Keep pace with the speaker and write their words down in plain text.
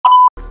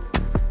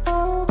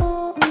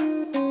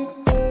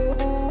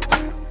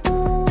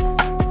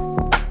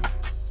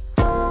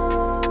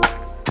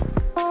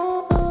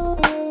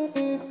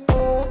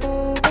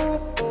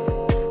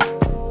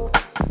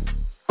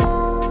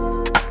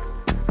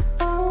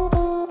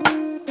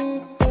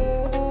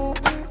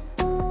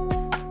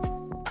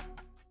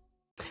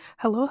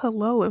Hello,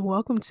 hello, and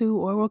welcome to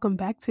or welcome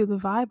back to the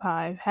Vibe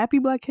Hive. Happy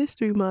Black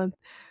History Month.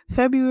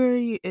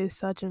 February is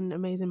such an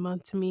amazing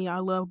month to me. I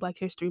love Black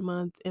History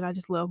Month, and I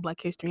just love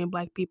Black history and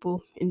Black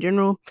people in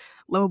general.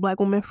 Love a Black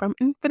woman from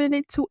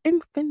infinity to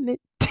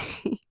infinity.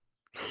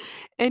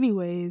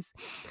 Anyways,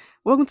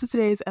 welcome to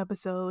today's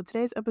episode.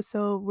 Today's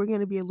episode, we're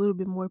going to be a little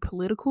bit more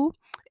political,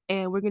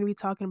 and we're going to be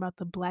talking about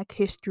the Black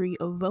history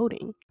of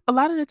voting. A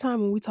lot of the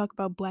time when we talk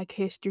about Black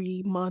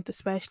History Month,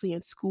 especially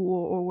in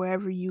school or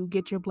wherever you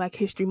get your Black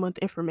History Month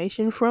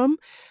information from,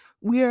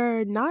 we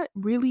are not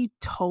really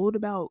told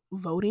about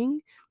voting.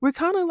 We're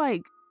kind of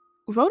like,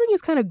 voting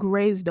is kind of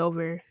grazed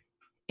over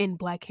in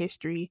Black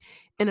history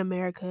in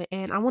America.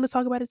 And I want to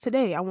talk about it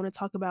today. I want to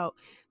talk about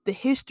the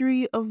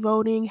history of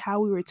voting, how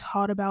we were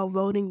taught about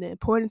voting, the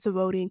importance of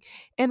voting.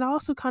 And I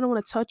also kind of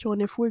want to touch on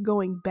if we're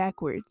going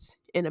backwards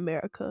in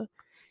America.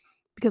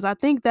 Because I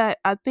think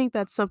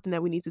that's something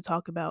that we need to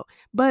talk about.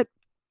 But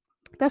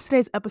that's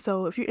today's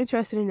episode. If you're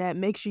interested in that,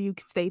 make sure you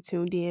can stay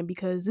tuned in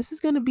because this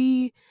is going to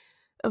be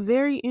a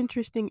very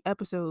interesting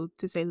episode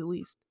to say the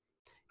least.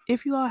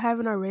 If you all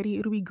haven't already,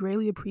 it'll be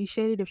greatly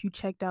appreciated if you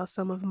checked out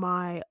some of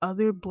my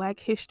other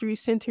Black history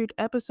centered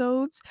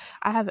episodes.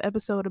 I have an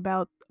episode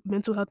about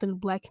mental health in the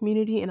Black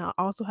community, and I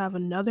also have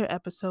another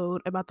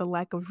episode about the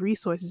lack of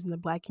resources in the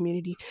Black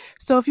community.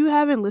 So if you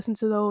haven't listened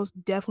to those,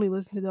 definitely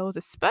listen to those,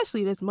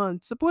 especially this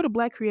month. Support a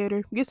Black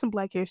creator, get some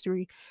Black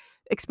history,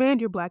 expand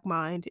your Black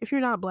mind. If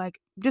you're not Black,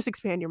 just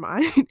expand your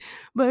mind.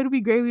 But it'll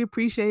be greatly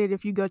appreciated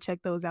if you go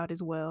check those out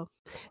as well.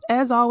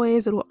 As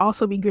always, it will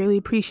also be greatly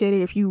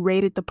appreciated if you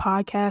rated the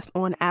podcast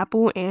on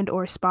Apple and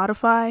or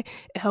Spotify.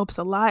 It helps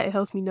a lot. It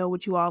helps me know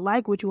what you all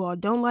like, what you all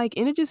don't like,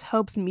 and it just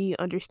helps me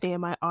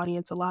understand my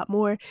audience a lot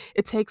more.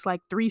 It takes like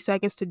 3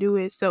 seconds to do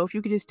it. So if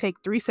you could just take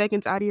 3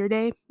 seconds out of your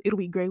day, it'll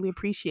be greatly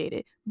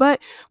appreciated.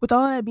 But with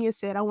all that being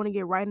said, I want to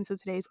get right into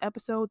today's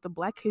episode, the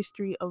Black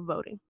history of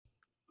voting.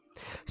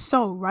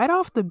 So, right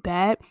off the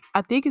bat,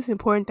 I think it's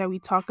important that we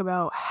talk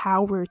about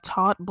how we're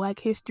taught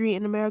Black history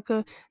in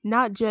America,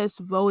 not just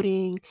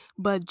voting,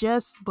 but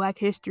just Black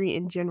history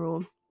in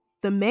general.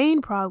 The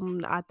main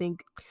problem, I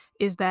think,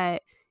 is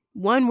that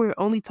one, we're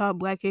only taught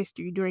Black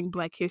history during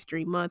Black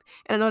History Month.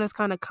 And I know that's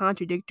kind of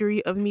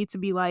contradictory of me to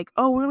be like,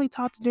 oh, we're only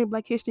taught during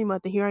Black History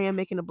Month, and here I am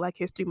making a Black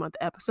History Month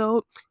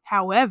episode.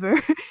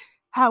 However,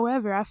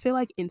 however, I feel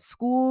like in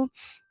school,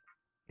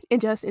 and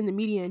just in the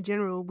media in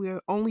general, we're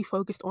only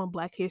focused on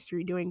Black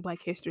history during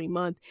Black History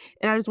Month.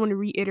 And I just want to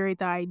reiterate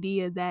the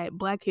idea that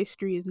Black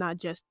history is not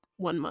just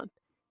one month.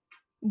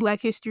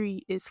 Black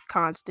history is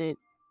constant.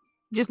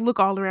 Just look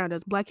all around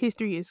us. Black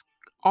history is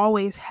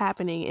always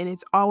happening and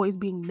it's always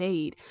being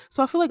made.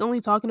 So I feel like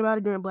only talking about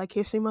it during Black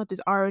History Month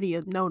is already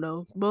a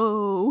no-no.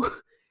 Boo.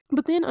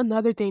 But then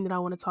another thing that I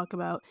want to talk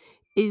about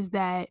is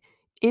that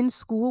in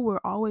school, we're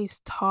always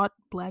taught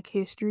Black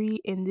history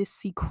in this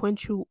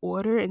sequential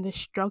order, in this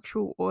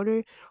structural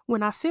order,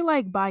 when I feel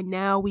like by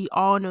now we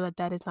all know that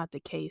that is not the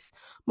case.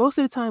 Most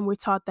of the time, we're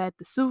taught that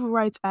the Civil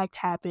Rights Act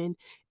happened,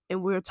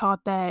 and we're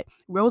taught that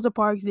Rosa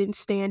Parks didn't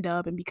stand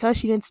up, and because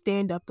she didn't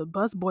stand up, the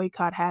bus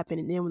boycott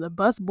happened. And then when the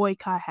bus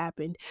boycott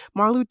happened,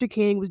 Martin Luther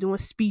King was doing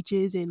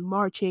speeches and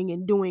marching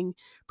and doing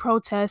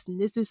protests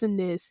and this, and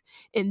this.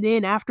 And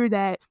then after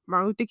that,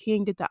 Martin Luther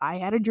King did the I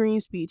Had a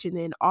Dream speech. And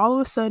then all of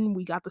a sudden,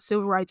 we got the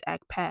Civil Rights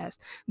Act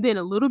passed. Then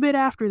a little bit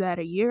after that,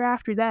 a year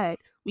after that,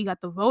 we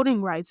got the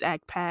Voting Rights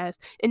Act passed.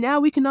 And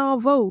now we can all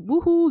vote.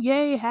 Woohoo,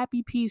 yay,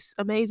 happy, peace,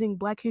 amazing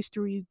Black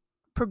history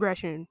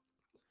progression.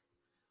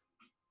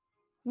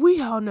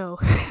 We all know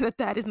that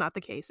that is not the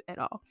case at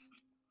all.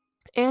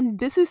 And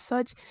this is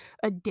such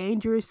a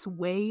dangerous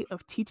way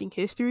of teaching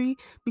history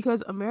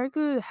because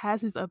America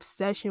has this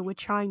obsession with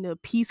trying to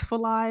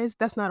peacefullize.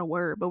 That's not a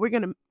word, but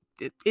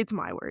it's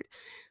my word.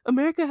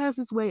 America has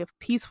this way of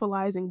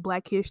peacefulizing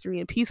Black history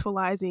and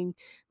peacefulizing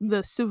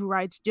the civil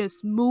rights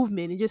just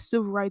movement and just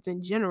civil rights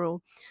in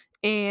general.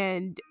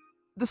 And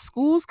the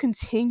schools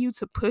continue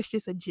to push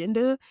this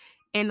agenda.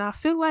 And I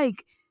feel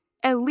like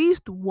at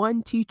least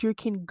one teacher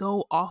can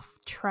go off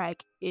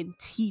track and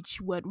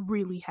teach what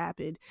really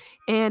happened.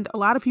 And a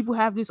lot of people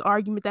have this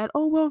argument that,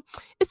 oh, well,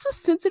 it's a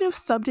sensitive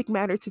subject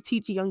matter to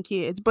teach young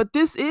kids. But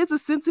this is a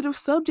sensitive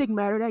subject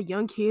matter that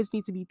young kids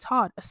need to be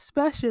taught,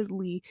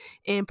 especially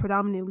in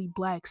predominantly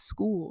Black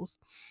schools.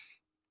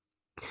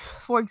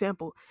 For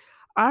example,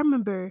 I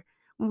remember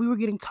when we were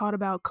getting taught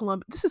about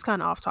Columbus. This is kind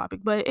of off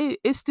topic, but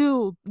it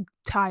still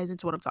ties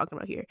into what I'm talking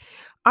about here.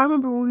 I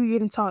remember when we were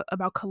getting taught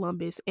about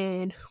Columbus,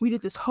 and we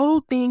did this whole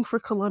thing for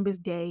Columbus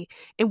Day,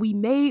 and we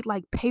made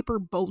like paper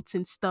boats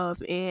and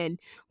stuff, and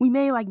we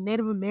made like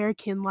Native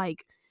American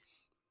like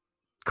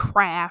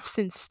crafts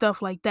and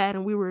stuff like that,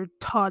 and we were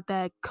taught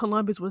that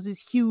Columbus was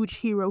this huge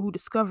hero who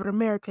discovered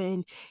America,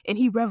 and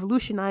he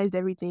revolutionized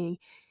everything.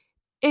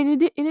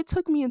 And it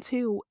took me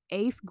until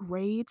 8th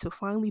grade to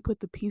finally put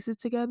the pieces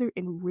together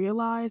and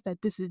realize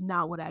that this is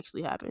not what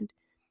actually happened.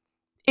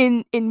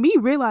 And me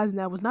realizing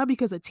that was not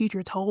because a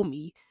teacher told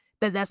me.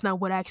 that that's not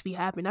what actually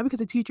happened. Not because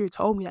the teacher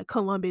told me that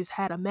Columbus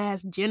had a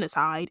mass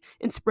genocide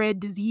and spread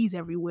disease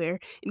everywhere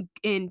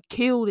and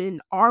killed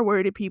and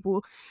R-worded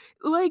people.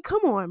 Like,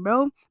 come on,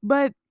 bro.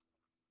 But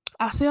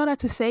I say all that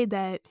to say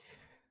that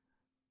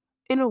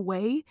in a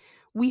way,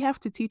 we have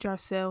to teach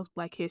ourselves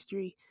Black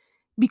history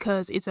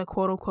because it's a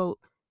quote unquote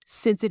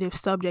sensitive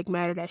subject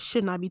matter that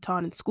should not be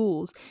taught in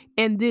schools.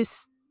 And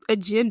this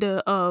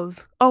agenda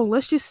of, oh,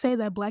 let's just say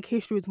that Black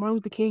history is Martin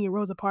Luther King and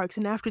Rosa Parks,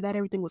 and after that,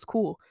 everything was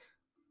cool.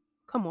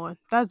 Come on,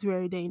 that's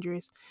very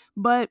dangerous.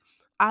 But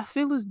I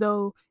feel as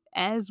though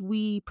as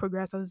we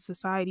progress as a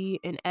society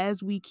and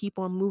as we keep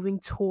on moving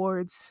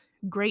towards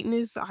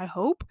greatness, I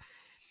hope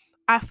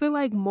I feel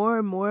like more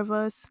and more of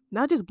us,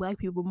 not just Black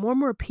people, but more and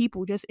more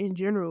people just in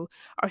general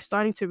are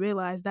starting to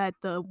realize that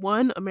the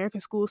one, American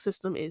school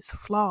system is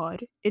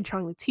flawed in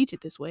trying to teach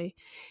it this way.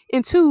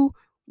 And two,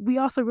 we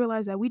also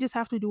realize that we just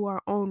have to do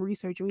our own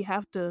research and we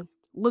have to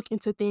look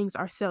into things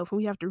ourselves and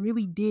we have to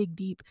really dig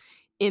deep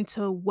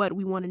into what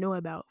we want to know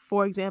about.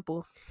 For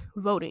example,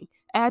 voting.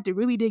 I had to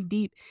really dig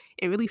deep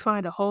and really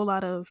find a whole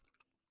lot of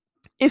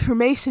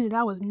information that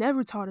I was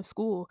never taught in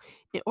school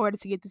in order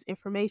to get this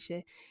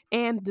information.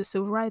 And the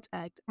Civil Rights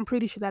Act. I'm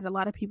pretty sure that a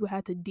lot of people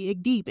had to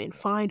dig deep and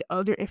find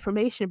other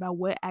information about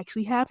what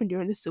actually happened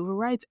during the Civil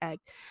Rights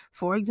Act.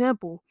 For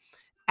example,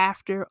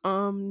 after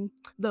the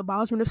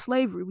abolishment of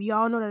slavery, we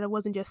all know that it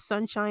wasn't just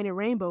sunshine and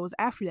rainbows.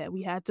 After that,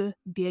 we had to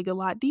dig a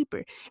lot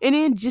deeper. And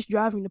then just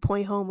driving the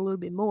point home a little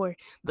bit more,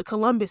 the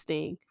Columbus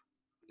thing.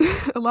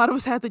 A lot of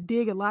us had to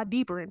dig a lot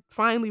deeper and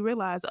finally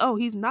realize, oh,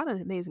 he's not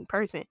an amazing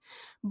person.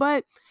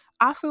 But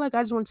I feel like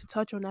I just wanted to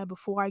touch on that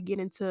before I get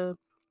into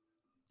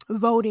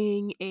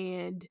voting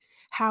and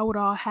how it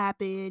all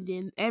happened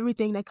and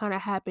everything that kind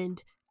of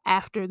happened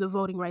after the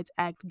Voting Rights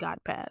Act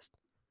got passed.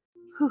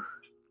 Whew.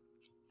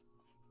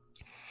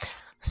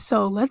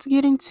 So let's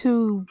get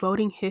into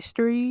voting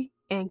history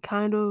and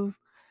kind of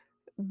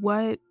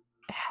what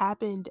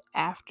happened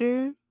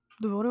after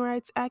the Voting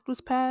Rights Act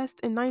was passed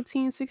in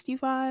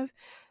 1965.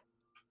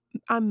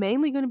 I'm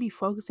mainly going to be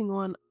focusing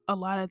on a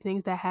lot of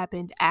things that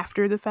happened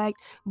after the fact.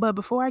 But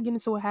before I get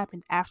into what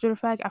happened after the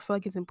fact, I feel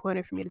like it's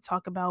important for me to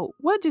talk about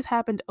what just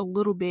happened a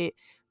little bit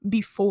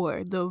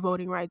before the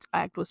Voting Rights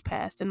Act was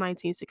passed in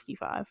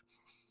 1965.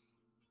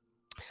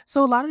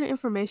 So a lot of the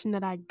information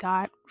that I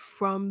got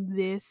from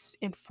this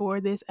and for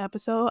this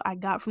episode, I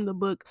got from the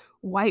book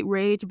White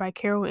Rage by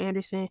Carol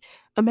Anderson.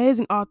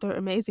 Amazing author,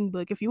 amazing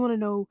book. If you want to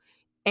know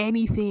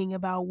anything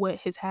about what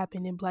has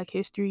happened in Black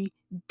history,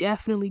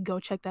 definitely go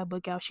check that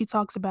book out. She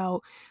talks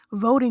about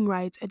voting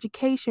rights,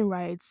 education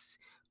rights,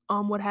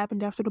 what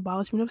happened after the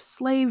abolishment of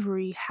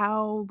slavery,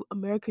 how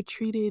America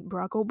treated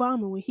Barack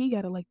Obama when he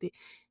got elected.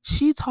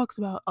 She talks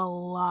about a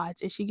lot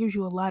and she gives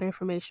you a lot of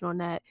information on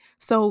that.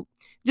 So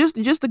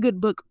just a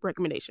good book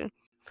recommendation.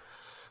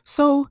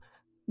 So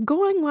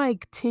going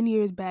like 10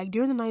 years back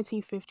during the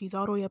 1950s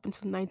all the way up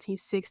into the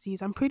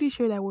 1960s, I'm pretty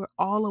sure that we're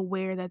all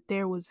aware that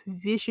there was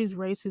vicious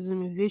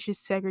racism and vicious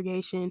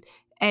segregation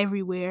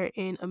everywhere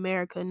in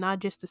America, not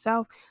just the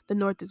South, the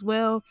North as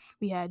well.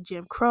 We had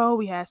Jim Crow,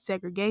 we had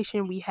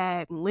segregation, we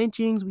had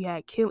lynchings, we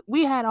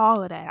had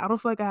all of that. I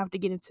don't feel like I have to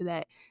get into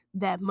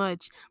that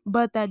much,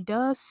 but that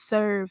does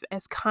serve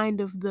as kind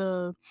of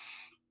the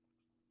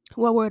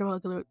what word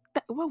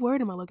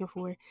am I looking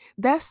for?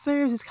 That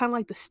serves as kind of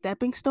like the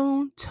stepping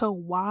stone to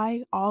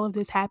why all of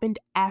this happened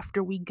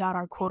after we got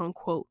our quote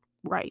unquote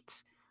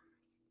rights.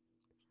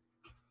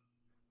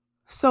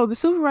 So the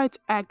Civil Rights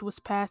Act was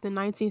passed in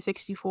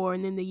 1964,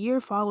 and then the year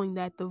following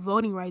that, the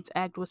Voting Rights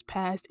Act was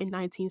passed in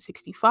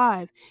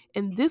 1965,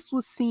 and this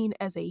was seen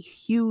as a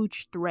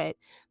huge threat.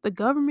 The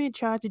government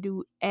tried to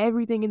do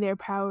everything in their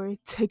power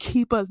to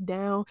keep us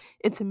down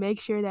and to make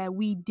sure that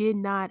we did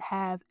not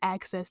have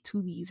access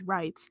to these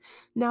rights.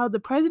 Now, the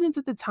presidents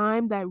at the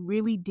time that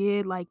really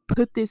did like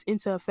put this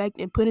into effect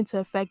and put into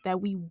effect that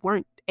we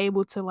weren't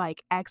able to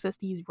like access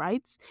these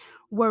rights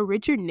were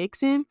Richard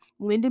Nixon,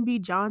 Lyndon B.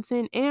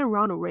 Johnson, and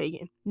Ronald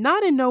Reagan.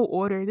 Not in no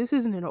order. This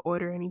isn't in an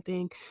order or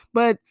anything,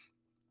 but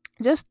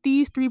just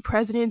these three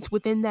presidents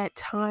within that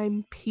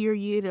time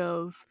period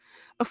of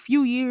a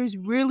few years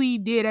really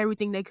did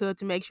everything they could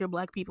to make sure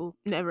Black people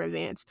never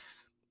advanced.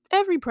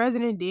 Every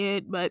president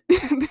did, but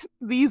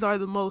these are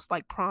the most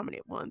like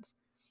prominent ones.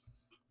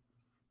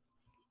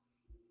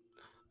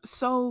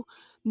 So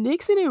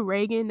Nixon and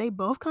Reagan, they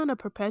both kind of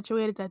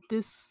perpetuated that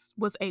this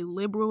was a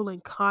liberal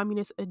and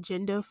communist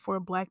agenda for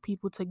Black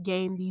people to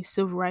gain these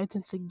civil rights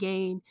and to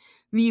gain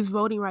these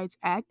Voting Rights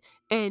Act.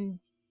 And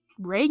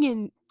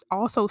Reagan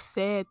also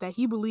said that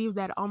he believed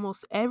that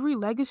almost every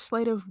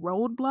legislative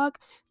roadblock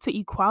to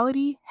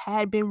equality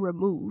had been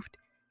removed.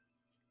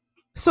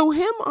 So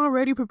him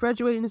already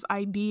perpetuating this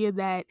idea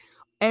that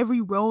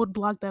every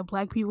roadblock that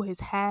Black people has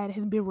had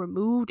has been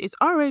removed is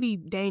already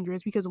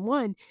dangerous because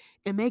one,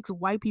 it makes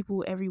white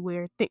people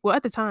everywhere think, well,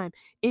 at the time,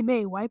 it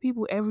made white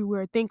people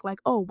everywhere think like,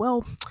 oh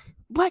well,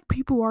 Black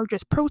people are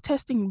just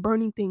protesting and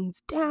burning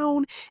things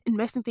down and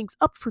messing things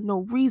up for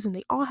no reason.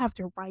 They all have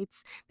their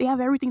rights. They have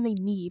everything they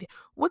need.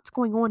 What's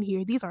going on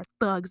here? These are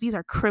thugs. These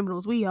are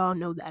criminals. We all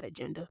know that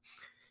agenda.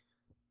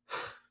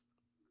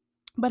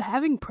 But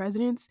having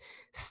presidents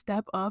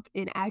step up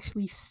and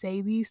actually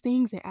say these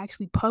things and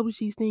actually publish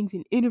these things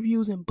in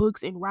interviews and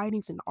books and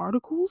writings and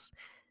articles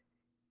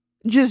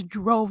just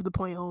drove the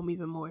point home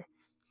even more.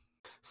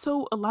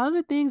 So a lot of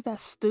the things that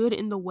stood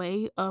in the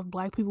way of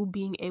black people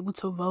being able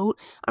to vote,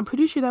 I'm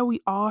pretty sure that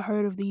we all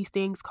heard of these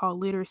things called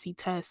literacy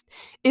tests.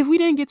 If we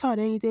didn't get taught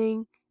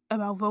anything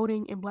about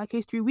voting in black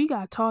history, we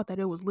got taught that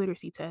it was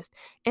literacy test.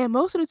 And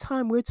most of the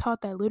time we're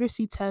taught that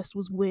literacy test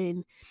was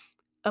when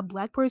a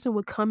black person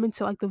would come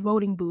into like the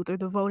voting booth or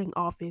the voting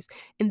office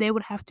and they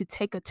would have to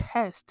take a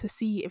test to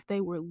see if they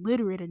were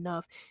literate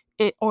enough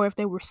or if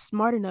they were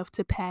smart enough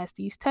to pass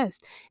these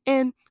tests.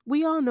 And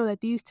we all know that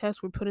these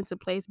tests were put into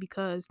place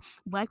because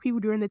black people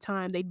during the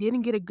time they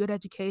didn't get a good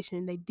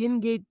education. They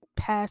didn't get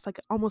past like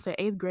almost an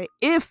 8th grade,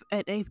 if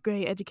an 8th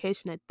grade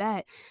education at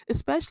that,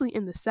 especially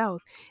in the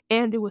South.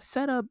 And it was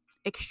set up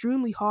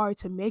extremely hard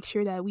to make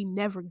sure that we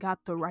never got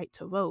the right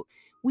to vote.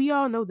 We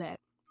all know that.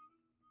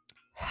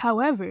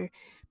 However,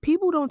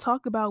 people don't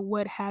talk about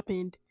what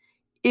happened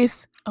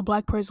if a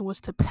black person was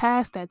to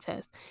pass that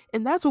test,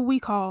 and that's what we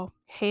call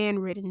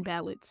handwritten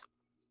ballots.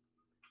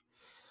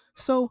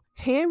 So,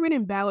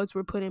 handwritten ballots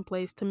were put in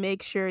place to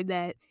make sure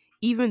that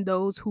even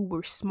those who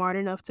were smart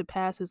enough to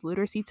pass this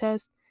literacy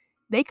test,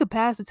 they could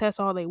pass the test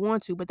all they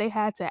want to, but they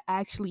had to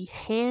actually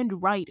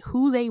handwrite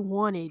who they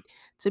wanted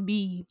to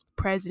be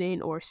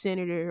president or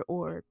senator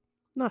or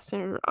not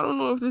senator. I don't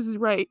know if this is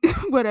right.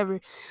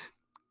 Whatever.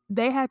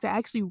 They had to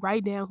actually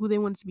write down who they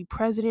wanted to be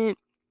president,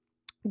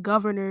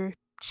 governor,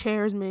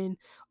 chairman,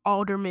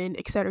 alderman,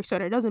 etc.,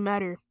 etc. It doesn't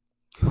matter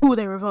who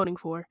they were voting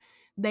for.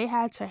 They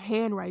had to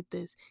handwrite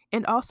this.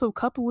 And also,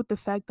 coupled with the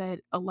fact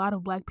that a lot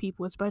of black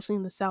people, especially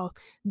in the South,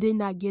 did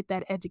not get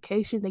that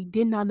education, they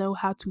did not know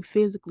how to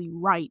physically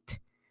write.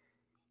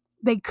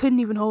 They couldn't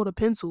even hold a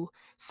pencil.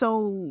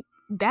 So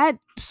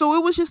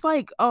it was just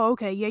like, oh,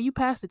 okay, yeah, you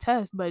passed the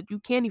test, but you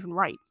can't even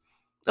write.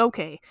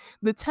 Okay.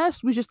 The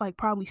test was just like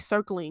probably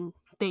circling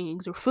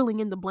things or filling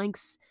in the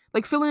blanks,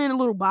 like filling in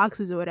little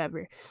boxes or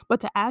whatever. But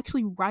to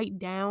actually write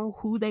down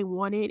who they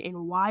wanted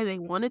and why they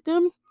wanted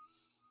them,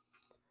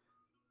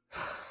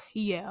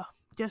 yeah,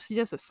 just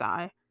a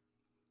sigh.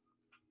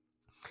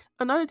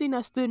 Another thing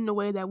that stood in the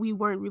way that we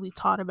weren't really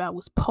taught about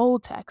was poll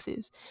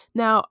taxes.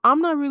 Now,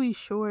 I'm not really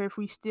sure if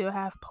we still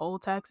have poll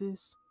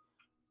taxes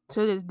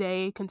to this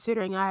day,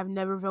 considering I have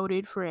never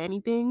voted for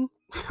anything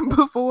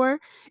before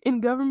in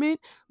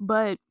government.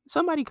 But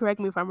somebody correct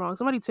me if I'm wrong.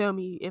 Somebody tell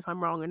me if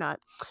I'm wrong or not.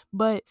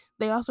 But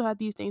they also had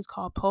these things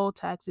called poll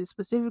taxes,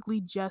 specifically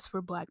just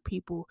for black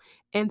people.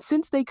 And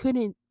since they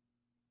couldn't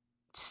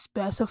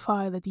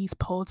specify that these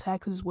poll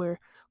taxes were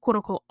quote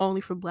unquote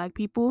only for black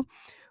people,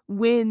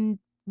 when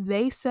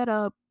they set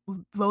up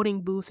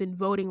voting booths and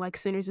voting like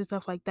centers and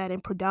stuff like that in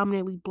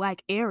predominantly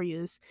black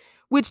areas,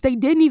 which they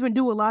didn't even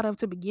do a lot of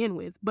to begin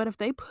with, but if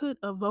they put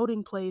a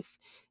voting place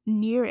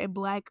near a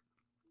black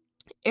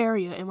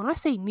area, and when I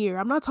say near,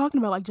 I'm not talking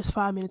about like just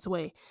 5 minutes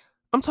away.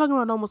 I'm talking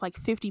about almost like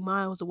 50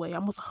 miles away,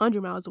 almost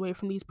 100 miles away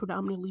from these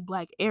predominantly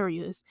black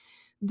areas.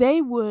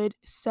 They would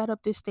set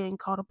up this thing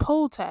called a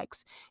poll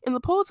tax. And the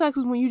poll tax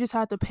is when you just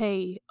had to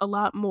pay a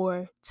lot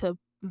more to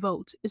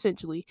vote,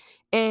 essentially.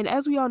 And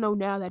as we all know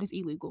now, that is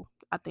illegal,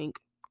 I think.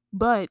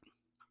 But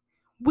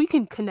we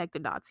can connect the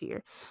dots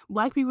here.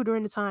 Black people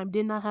during the time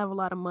did not have a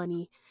lot of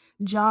money.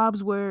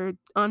 Jobs were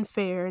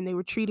unfair and they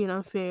were treated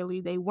unfairly.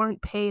 They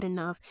weren't paid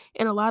enough.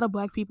 And a lot of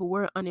black people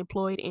were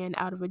unemployed and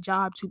out of a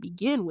job to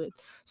begin with.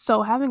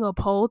 So having a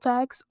poll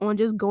tax on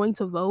just going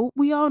to vote,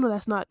 we all know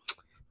that's not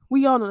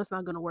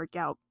going to work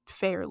out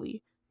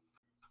fairly.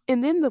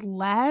 And then the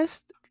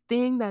last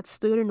thing that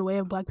stood in the way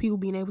of black people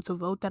being able to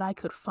vote that I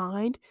could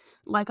find,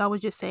 like I was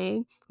just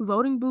saying,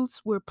 voting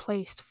booths were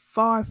placed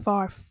far,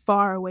 far,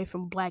 far away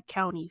from black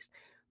counties.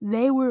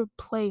 They were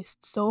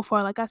placed so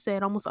far, like I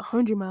said, almost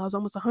 100 miles,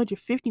 almost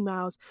 150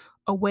 miles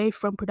away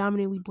from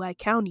predominantly black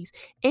counties.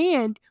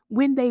 And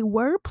when they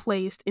were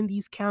placed in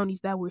these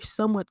counties that were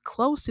somewhat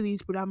close to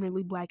these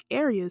predominantly black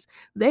areas,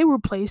 they were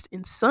placed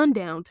in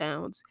sundown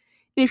towns.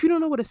 And if you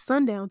don't know what a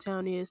sundown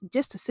town is,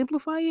 just to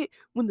simplify it,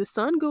 when the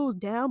sun goes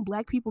down,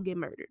 black people get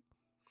murdered.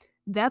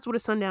 That's what a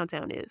sundown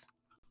town is.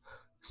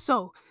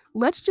 So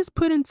let's just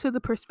put into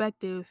the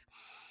perspective,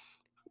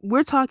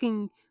 we're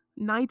talking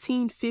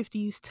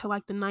 1950s to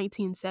like the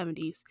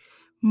 1970s.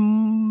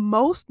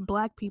 Most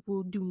black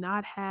people do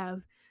not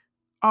have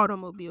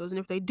automobiles, and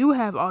if they do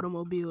have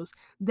automobiles,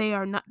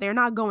 they're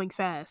not going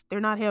fast.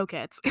 They're not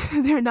Hellcats.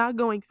 They're not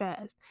going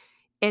fast.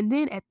 And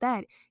then at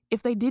that,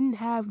 if they didn't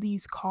have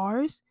these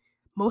cars,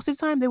 most of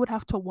the time they would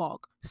have to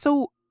walk.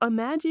 So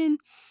imagine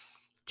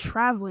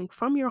traveling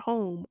from your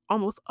home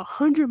almost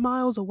 100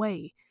 miles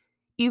away,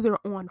 either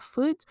on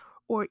foot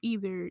or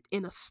either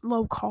in a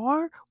slow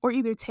car or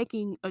either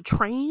taking a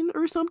train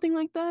or something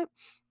like that,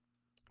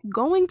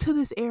 going to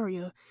this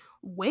area,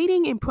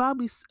 waiting in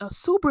probably a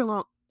super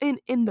long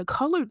in the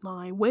colored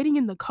line, waiting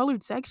in the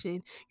colored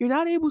section. You're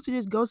not able to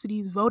just go to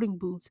these voting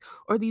booths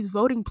or these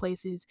voting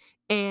places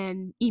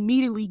and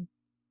immediately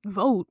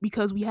vote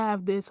because we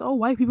have this, oh,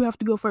 white people have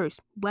to go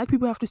first, black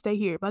people have to stay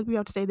here, black people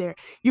have to stay there.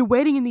 You're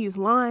waiting in these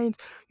lines,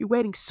 you're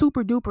waiting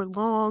super duper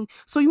long,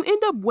 so you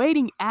end up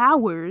waiting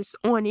hours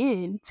on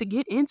end to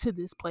get into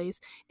this place.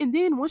 And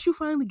then once you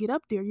finally get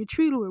up there, you're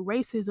treated with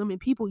racism and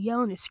people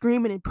yelling and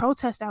screaming and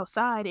protest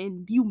outside,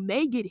 and you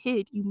may get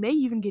hit, you may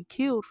even get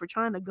killed for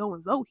trying to go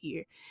and vote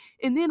here.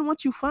 And then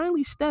once you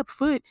finally step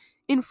foot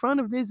in front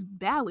of this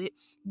ballot,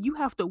 you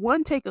have to,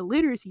 one, take a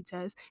literacy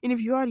test, and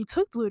if you already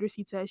took the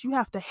literacy test, you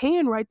have to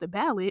handwrite the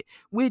ballot,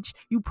 which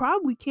you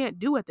probably can't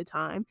do at the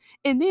time.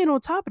 And then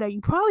on top of that,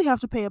 you probably have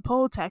to pay a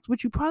poll tax,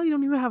 which you probably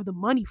don't even have the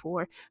money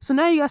for. So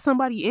now you got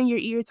somebody in your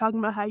ear talking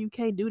about how you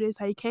can't do this,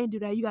 how you can't do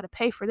that, you got to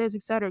pay for this,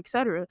 etc.,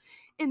 etc.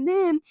 And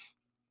then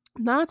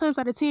 9 times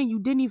out of 10, you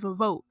didn't even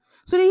vote.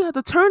 So then you have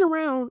to turn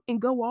around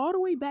and go all the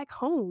way back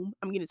home.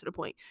 I'm getting to the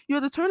point. You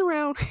have to turn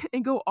around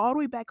and go all the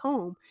way back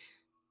home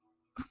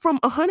from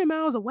 100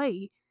 miles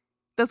away.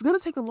 That's going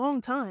to take a long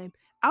time,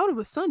 out of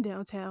a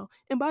sundown town.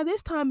 And by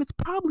this time, it's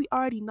probably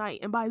already night.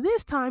 And by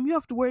this time, you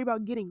have to worry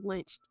about getting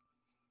lynched.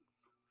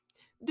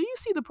 Do you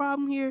see the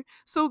problem here?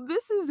 So,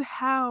 this is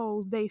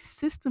how they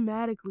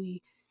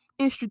systematically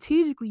and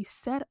strategically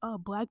set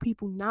up black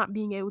people not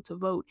being able to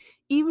vote,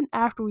 even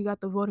after we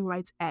got the Voting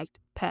Rights Act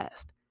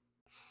passed.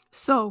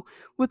 So,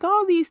 with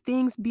all these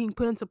things being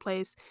put into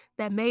place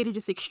that made it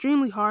just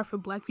extremely hard for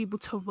black people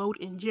to vote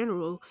in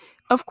general,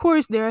 of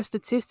course, there are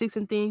statistics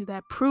and things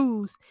that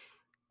proves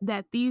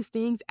that these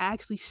things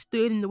actually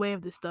stood in the way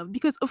of this stuff.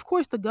 Because of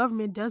course the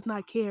government does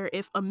not care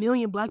if a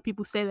million black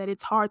people say that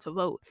it's hard to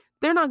vote.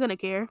 They're not gonna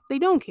care. They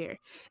don't care.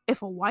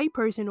 If a white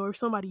person or if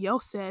somebody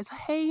else says,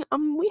 "Hey,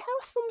 we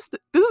have some,"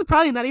 this is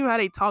probably not even how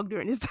they talk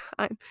during this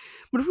time.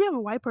 But if we have a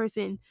white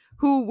person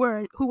who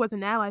was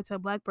an ally to a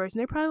black person,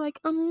 they're probably like,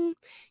 we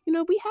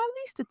have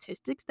these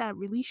statistics that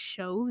really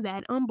show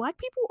that black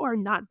people are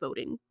not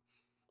voting.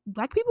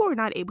 Black people are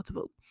not able to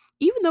vote,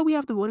 even though we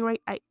have the voting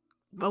right.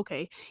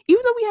 Okay,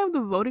 even though we have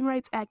the Voting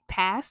Rights Act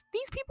passed,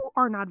 these people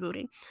are not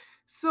voting.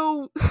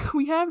 So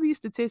we have these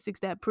statistics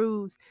that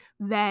proves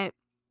that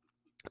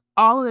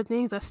all of the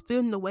things that stood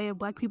in the way of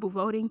black people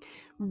voting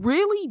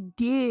really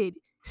did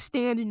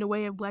stand in the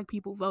way of black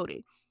people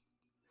voting.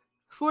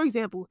 For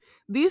example,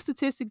 these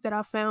statistics that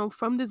I found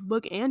from this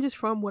book and just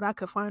from what I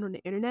could find on the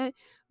internet,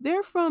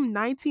 they're from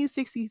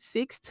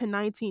 1966 to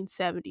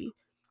 1970.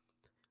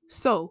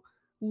 So,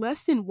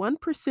 less than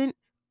 1%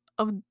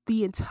 of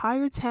the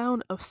entire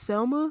town of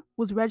Selma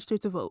was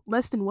registered to vote.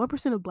 Less than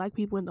 1% of black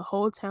people in the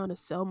whole town of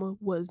Selma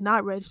was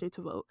not registered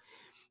to vote.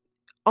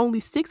 Only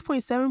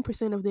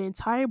 6.7% of the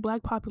entire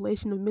black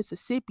population of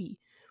Mississippi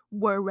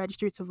were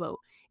registered to vote.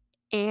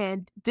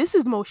 And this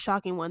is the most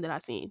shocking one that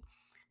I've seen.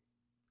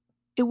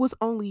 It was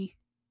only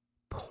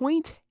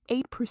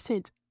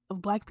 0.8%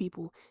 of black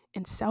people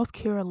in South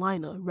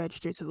Carolina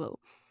registered to vote.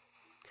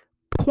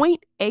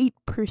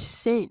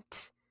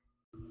 0.8%.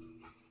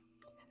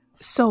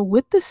 So,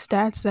 with the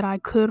stats that I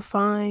could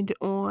find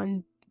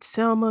on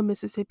Selma,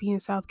 Mississippi,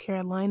 and South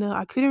Carolina,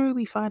 I couldn't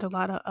really find a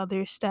lot of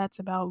other stats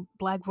about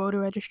black voter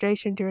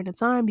registration during the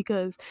time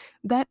because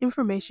that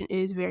information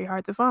is very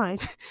hard to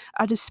find.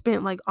 I just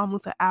spent like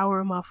almost an hour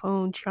on my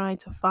phone trying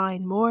to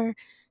find more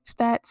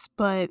stats,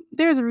 but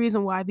there's a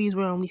reason why these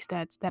were only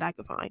stats that I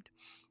could find.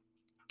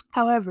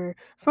 However,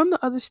 from the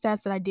other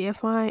stats that I did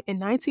find, in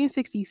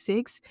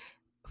 1966,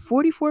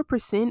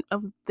 44%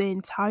 of the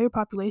entire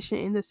population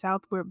in the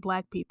South were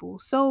black people.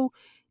 So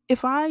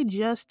if I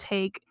just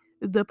take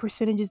the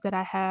percentages that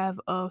I have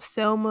of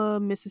Selma,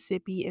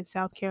 Mississippi, and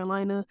South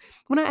Carolina,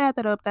 when I add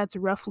that up, that's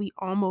roughly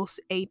almost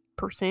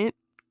 8%.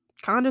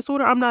 Kind of, sort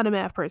of. I'm not a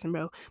math person,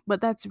 bro,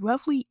 but that's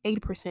roughly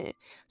 8%.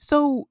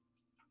 So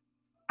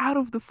out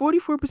of the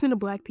 44% of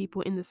black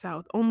people in the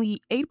South,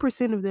 only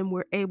 8% of them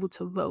were able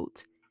to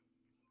vote.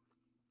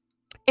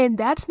 And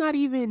that's not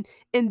even,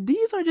 and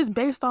these are just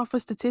based off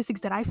of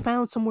statistics that I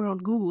found somewhere on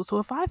Google. So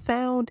if I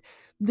found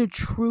the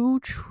true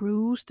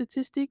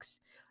statistics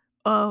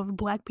of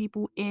black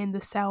people in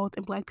the South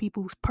and black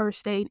people per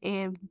state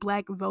and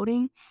black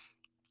voting,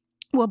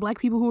 well, black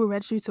people who are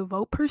registered to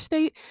vote per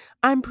state,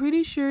 I'm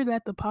pretty sure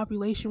that the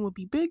population would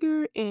be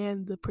bigger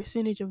and the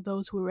percentage of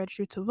those who are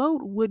registered to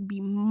vote would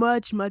be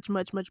much, much,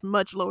 much, much,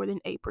 much lower than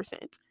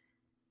 8%.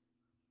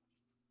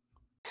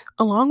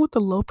 Along with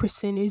the low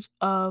percentage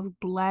of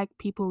black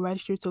people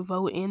registered to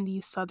vote in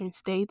these southern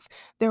states,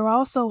 there are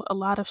also a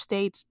lot of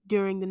states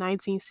during the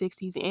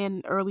 1960s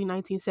and early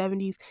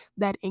 1970s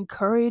that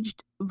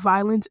encouraged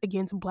violence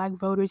against black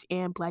voters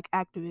and black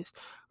activists.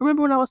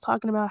 Remember when I was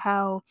talking about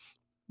how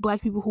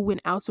black people who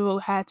went out to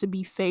vote had to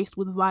be faced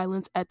with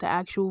violence at the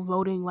actual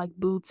voting, like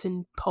booths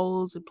and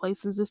polls and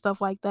places and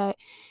stuff like that?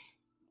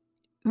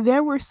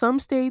 There were some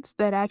states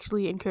that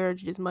actually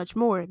encouraged this much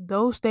more.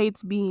 Those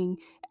states being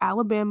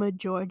Alabama,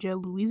 Georgia,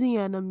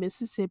 Louisiana,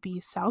 Mississippi,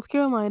 South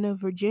Carolina,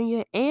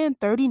 Virginia, and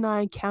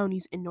 39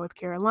 counties in North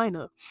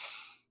Carolina.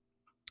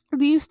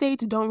 These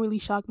states don't really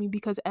shock me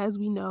because, as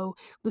we know,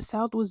 the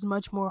South was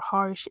much more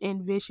harsh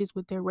and vicious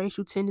with their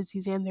racial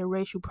tendencies and their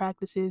racial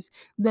practices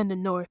than the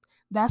North.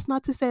 That's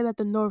not to say that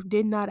the North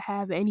did not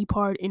have any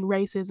part in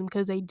racism,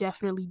 because they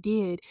definitely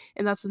did.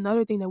 And that's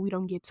another thing that we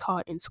don't get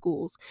taught in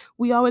schools.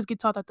 We always get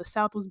taught that the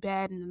South was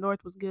bad and the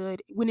North was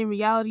good, when in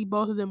reality,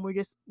 both of them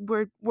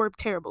were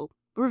terrible.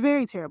 Were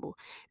very terrible.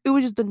 It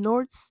was just the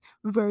North's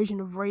version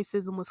of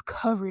racism was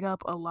covered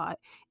up a lot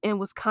and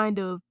was kind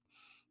of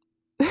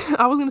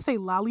I was gonna say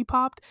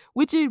lollipopped,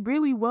 which it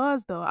really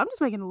was though. I'm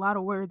just making a lot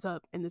of words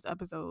up in this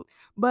episode.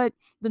 But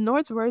the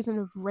North's version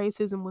of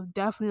racism was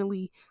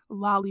definitely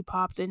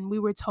lollipopped, and we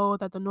were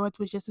told that the North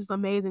was just this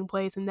amazing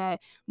place and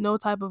that no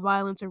type of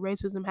violence or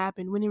racism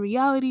happened, when in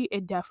reality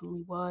it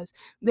definitely was.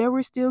 There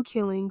were still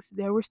killings,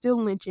 there were still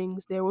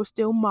lynchings, there were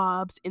still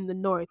mobs in the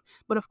North.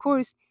 But of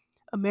course,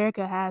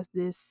 America has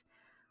this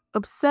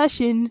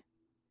obsession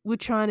with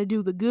trying to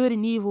do the good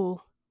and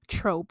evil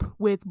trope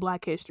with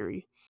Black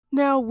history.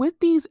 Now, with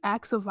these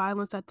acts of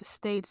violence that the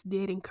states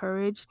did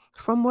encourage,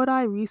 from what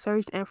I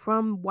researched and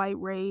from white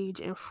rage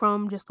and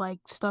from just like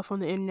stuff on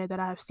the internet that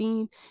I've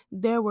seen,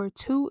 there were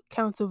two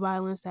counts of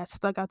violence that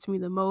stuck out to me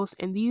the most.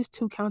 And these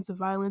two counts of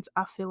violence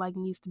I feel like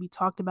needs to be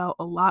talked about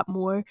a lot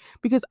more,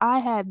 because I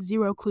had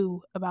zero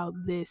clue about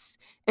this.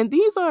 And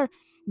these are,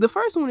 the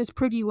first one is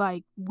pretty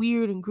like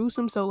weird and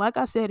gruesome. So like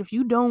I said, if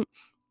you don't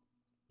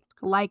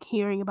like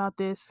hearing about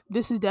this,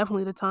 this is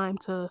definitely the time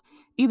to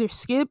either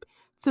skip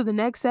to the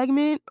next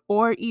segment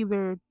or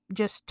either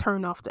just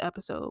turn off the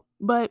episode.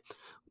 But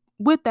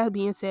with that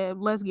being said,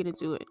 let's get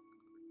into it.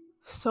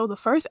 So the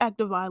first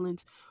act of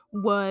violence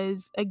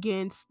was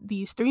against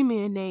these three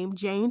men named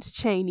James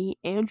Chaney,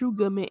 Andrew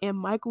Goodman, and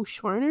Michael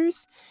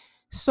Schwerners.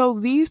 So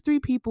these three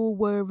people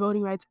were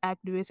voting rights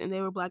activists, and they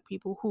were Black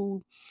people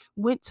who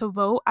went to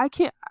vote.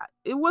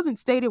 It wasn't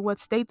stated what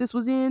state this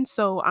was in,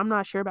 so I'm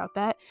not sure about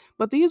that.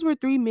 But these were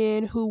three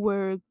men who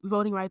were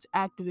voting rights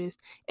activists,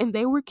 and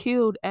they were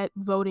killed at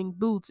voting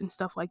booths and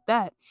stuff like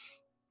that.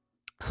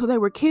 So they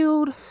were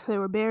killed, they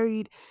were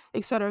buried,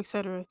 etc.,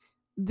 etc.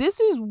 This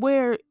is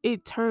where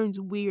it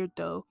turns weird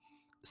though.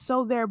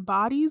 So their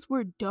bodies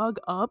were dug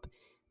up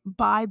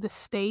by the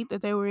state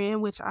that they were in,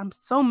 which I'm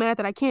so mad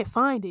that I can't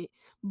find it.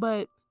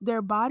 But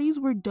their bodies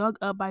were dug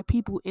up by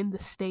people in the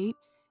state,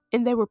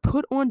 and they were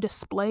put on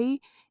display,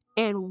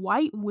 and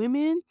white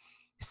women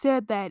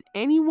said that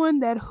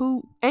anyone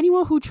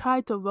who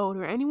tried to vote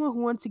or anyone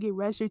who wanted to get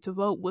registered to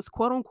vote was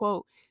quote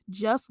unquote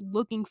just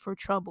looking for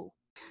trouble.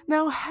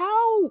 Now,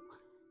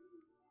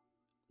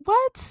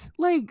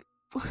 like,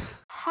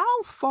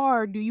 how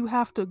far do you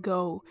have to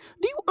go?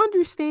 Do you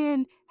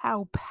understand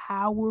how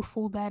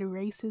powerful that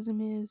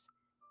racism is?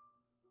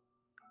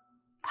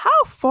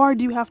 How far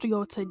do you have to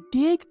go to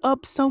dig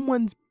up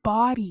someone's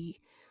body?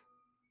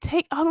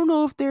 I don't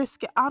know if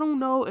I don't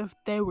know if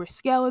they were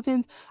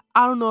skeletons.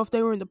 I don't know if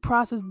they were in the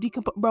process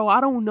of bro,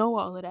 I don't know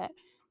all of that.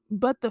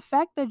 But the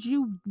fact that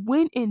you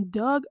went and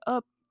dug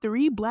up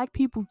three Black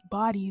people's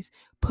bodies,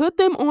 put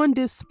them on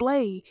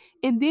display,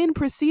 and then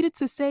proceeded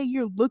to say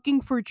you're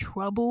looking for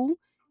trouble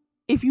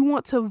if you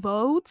want to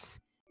vote.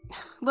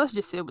 Let's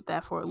just sit with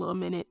that for a little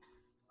minute.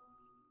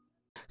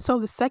 So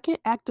the second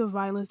act of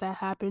violence that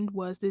happened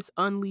was this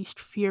unleashed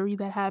fury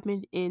that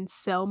happened in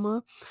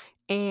Selma,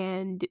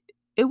 and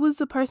it was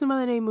a person by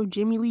the name of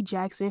Jimmy Lee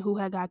Jackson who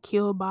had got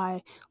killed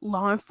by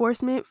law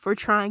enforcement for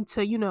trying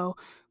to,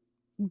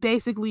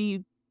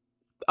 basically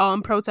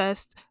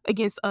protest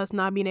against us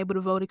not being able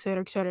to vote,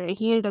 etc., etc. And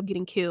he ended up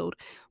getting killed.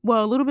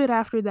 Well, a little bit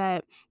after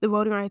that, the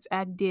Voting Rights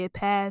Act did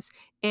pass,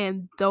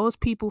 and those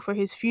people for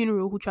his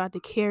funeral who tried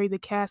to carry the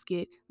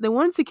casket, they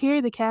wanted to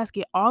carry the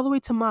casket all the way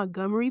to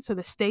Montgomery, to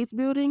the States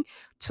building,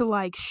 to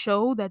like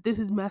show that this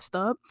is messed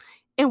up.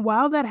 And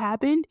while that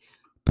happened,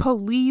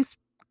 police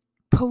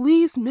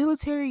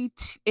military,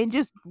 and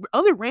just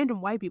other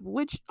random white people,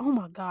 which, oh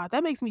my god,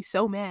 that makes me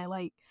so mad.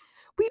 Like,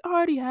 we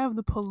already have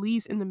the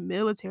police and the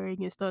military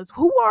against us.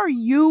 Who are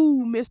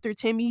you, Mr.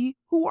 Timmy?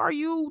 Who are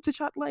you to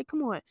try, like,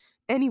 come on.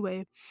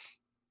 Anyway,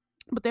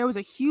 but there was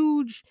a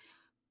huge,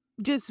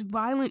 just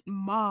violent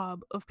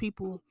mob of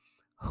people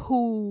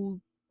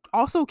who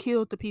also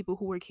killed the people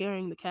who were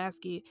carrying the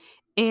casket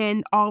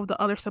and all of the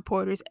other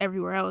supporters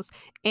everywhere else.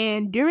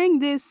 And during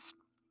this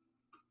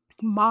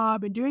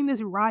mob and during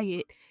this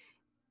riot,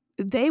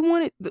 they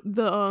wanted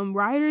the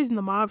rioters and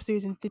the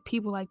mobsters and the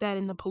people like that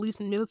and the police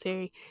and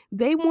military,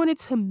 they wanted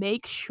to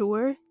make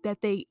sure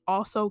that they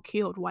also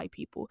killed white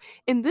people.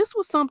 And this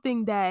was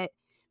something that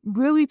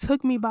really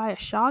took me by a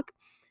shock,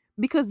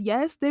 because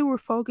yes, they were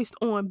focused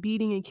on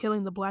beating and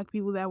killing the Black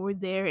people that were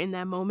there in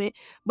that moment,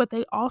 but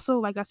they also,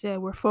 like I said,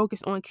 were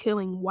focused on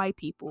killing white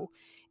people.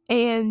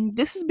 And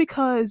this is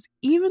because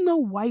even though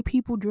white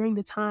people during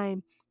the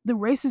time, the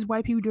racist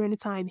white people during the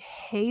time,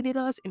 hated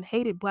us and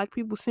hated Black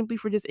people simply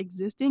for just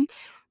existing,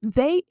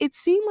 it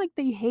seemed like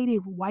they hated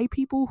white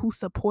people who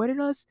supported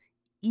us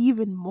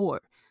even more.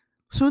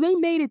 So they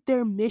made it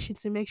their mission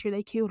to make sure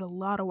they killed a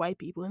lot of white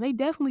people, and they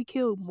definitely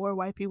killed more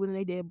white people than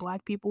they did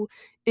Black people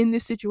in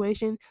this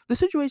situation. The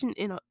situation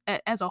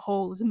as a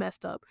whole is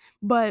messed up,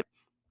 but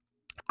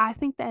I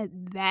think that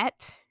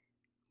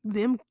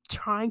them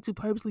trying to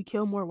purposely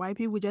kill more white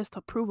people just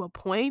to prove a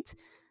point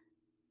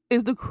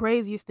is the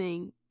craziest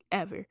thing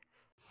ever.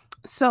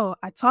 So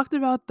I talked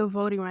about the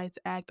Voting Rights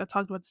Act, I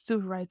talked about the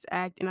Civil Rights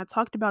Act, and I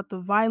talked about the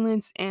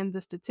violence and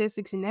the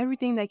statistics and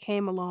everything that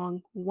came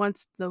along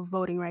once the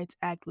Voting Rights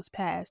Act was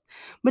passed.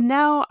 But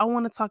now I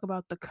want to talk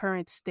about the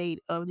current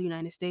state of the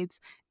United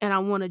States, and I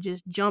want to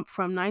just jump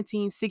from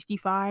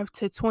 1965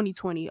 to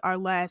 2020, our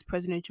last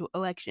presidential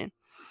election.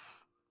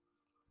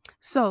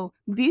 So,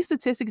 these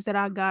statistics that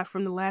I got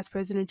from the last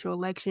presidential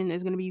election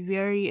is going to be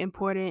very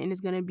important and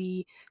is going to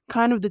be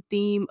kind of the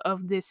theme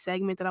of this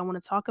segment that I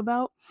want to talk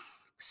about.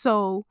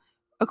 So,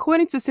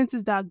 according to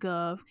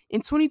census.gov,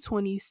 in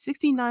 2020,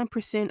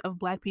 69% of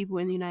Black people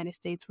in the United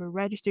States were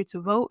registered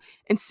to vote,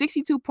 and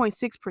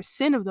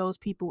 62.6% of those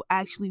people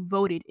actually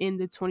voted in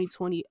the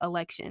 2020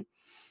 election.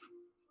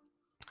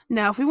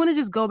 Now, if we want to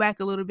just go back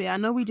a little bit, I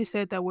know we just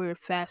said that we're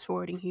fast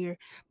forwarding here,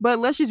 but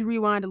let's just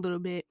rewind a little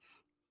bit.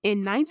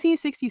 In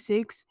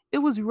 1966, it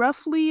was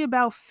roughly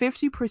about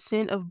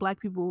 50% of Black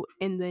people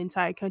in the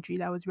entire country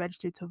that was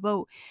registered to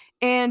vote.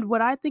 And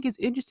what I think is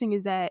interesting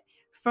is that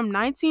from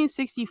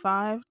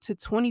 1965 to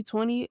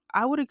 2020,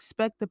 I would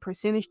expect the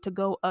percentage to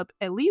go up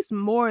at least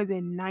more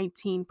than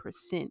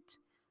 19%.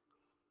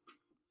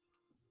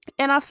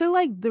 And I feel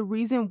like the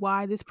reason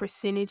why this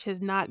percentage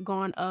has not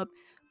gone up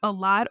a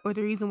lot, or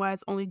the reason why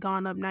it's only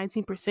gone up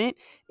 19%,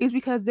 is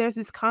because there's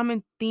this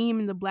common theme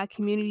in the Black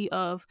community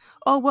of,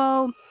 oh,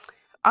 well,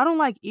 I don't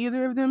like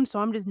either of them, so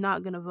I'm just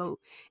not gonna vote.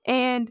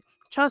 And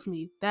trust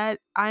me, that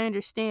I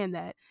understand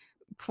that.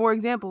 For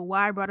example,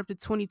 why I brought up the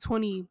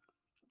 2020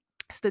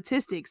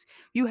 statistics,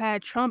 you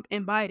had Trump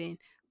and Biden,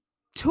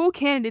 two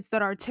candidates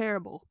that are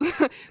terrible,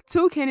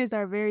 two candidates that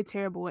are very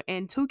terrible,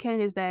 and two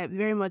candidates that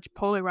very much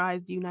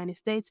polarized the United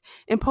States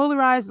and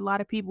polarized a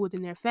lot of people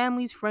within their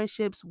families,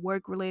 friendships,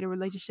 work related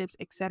relationships,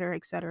 etc.,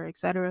 etc.,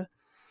 etc.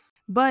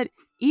 But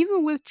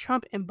even with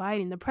Trump and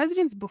Biden, the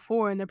presidents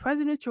before and the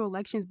presidential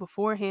elections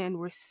beforehand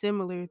were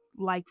similar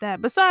like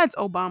that. Besides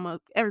Obama,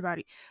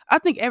 everybody, I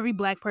think every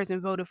Black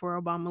person voted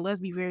for Obama. Let's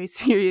be very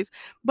serious.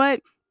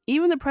 But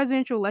even the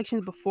presidential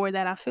elections before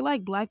that, I feel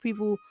like Black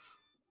people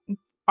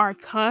are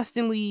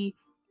constantly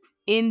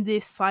in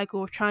this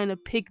cycle of trying to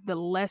pick the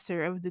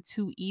lesser of the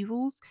two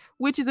evils,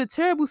 which is a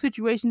terrible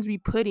situation to be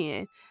put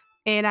in.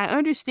 And I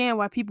understand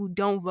why people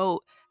don't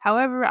vote.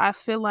 However, I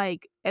feel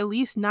like at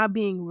least not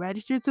being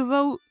registered to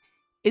vote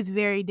is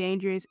very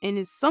dangerous and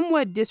is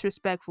somewhat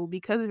disrespectful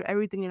because of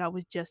everything that I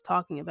was just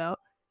talking about.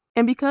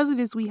 And because of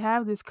this, we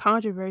have this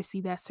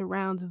controversy that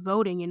surrounds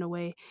voting in a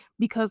way.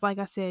 Because, like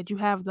I said, you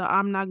have the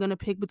I'm not going to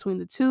pick between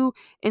the two.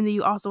 And then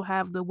you also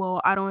have the,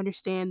 well, I don't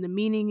understand the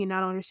meaning and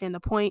I don't understand the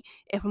point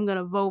if I'm going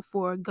to vote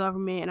for a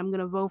government and I'm going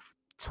to vote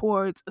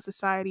towards a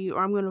society,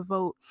 or I'm going to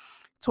vote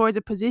towards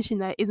a position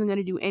that isn't going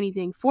to do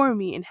anything for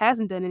me and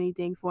hasn't done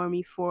anything for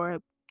me for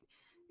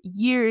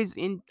years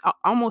and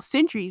almost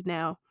centuries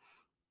now.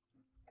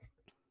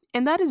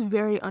 And that is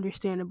very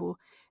understandable.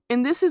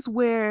 And this is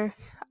where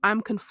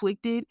I'm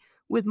conflicted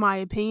with my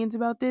opinions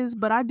about this,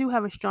 but I do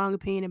have a strong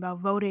opinion about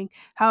voting.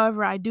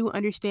 However, I do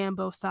understand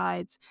both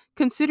sides,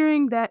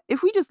 considering that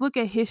if we just look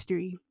at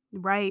history,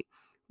 right,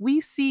 we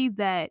see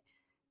that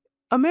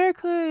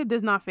America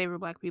does not favor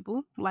Black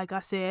people, like I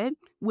said,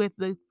 with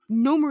the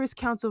numerous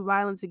counts of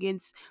violence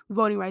against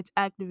voting rights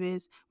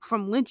activists,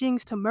 from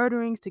lynchings to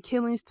murderings to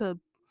killings to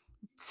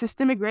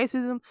systemic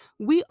racism.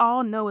 We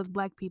all know as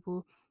Black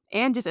people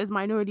and just as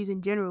minorities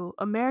in general,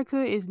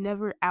 America is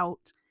never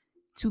out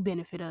to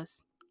benefit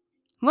us.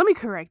 Let me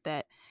correct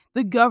that.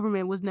 The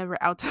government was never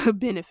out to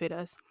benefit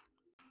us.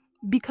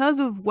 Because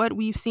of what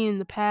we've seen in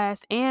the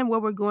past and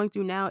what we're going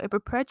through now, it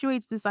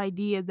perpetuates this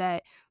idea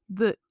that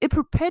it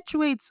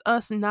perpetuates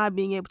us not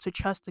being able to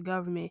trust the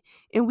government.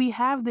 And we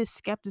have this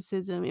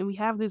skepticism and we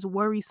have this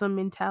worrisome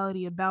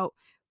mentality about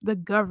the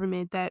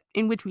government that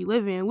in which we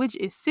live in, which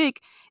is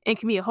sick and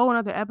can be a whole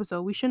other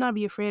episode. We should not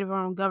be afraid of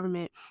our own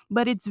government.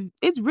 But it's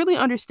really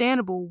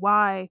understandable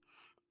why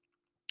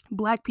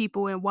Black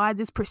people and why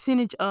this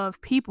percentage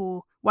of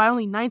people, why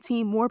only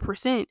 19 more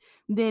percent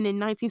than in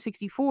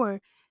 1964,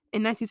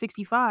 in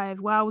 1965,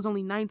 why it was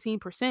only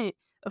 19%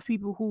 of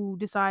people who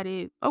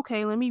decided,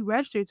 okay, let me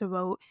register to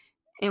vote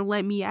and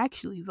let me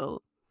actually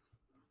vote.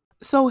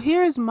 So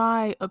here's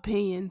my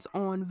opinions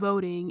on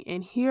voting,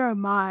 and here are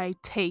my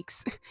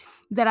takes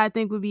that I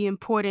think would be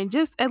important,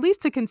 just at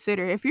least to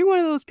consider. If you're one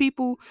of those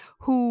people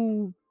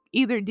who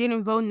either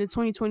didn't vote in the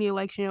 2020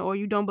 election, or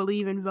you don't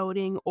believe in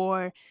voting,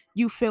 or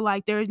you feel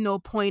like there is no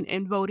point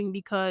in voting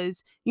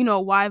because,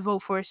 why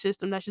vote for a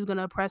system that's just going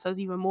to oppress us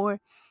even more?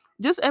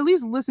 Just at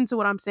least listen to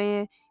what I'm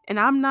saying. And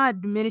I'm not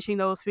diminishing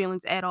those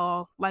feelings at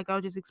all. Like I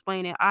was just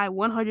explaining, I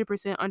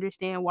 100%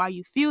 understand why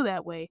you feel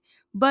that way.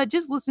 But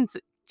just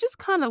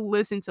kind of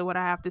listen to what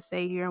I have to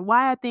say here and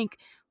why I think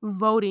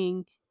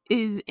voting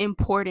is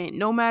important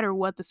no matter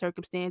what the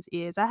circumstance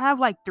is. I have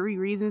like 3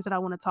 reasons that I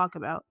want to talk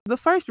about. The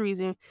first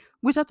reason,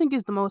 which I think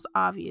is the most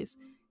obvious,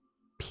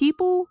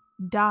 people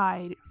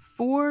died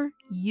for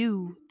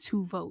you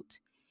to vote.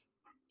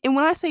 And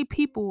when I say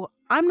people,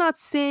 I'm not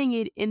saying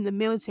it in the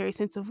military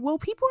sense of, well,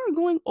 people are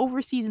going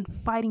overseas and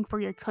fighting for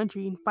your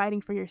country and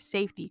fighting for your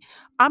safety.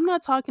 I'm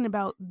not talking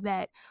about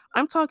that.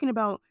 I'm talking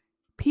about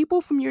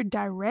people from your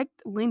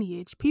direct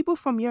lineage, people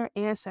from your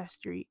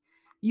ancestry,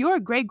 your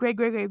great, great,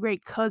 great, great,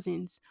 great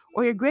cousins,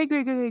 or your great,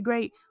 great, great, great,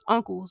 great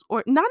uncles,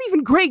 or not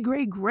even great,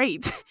 great,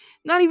 great,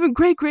 not even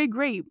great, great,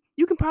 great.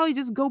 You can probably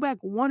just go back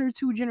one or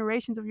two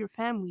generations of your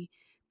family.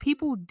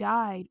 People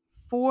died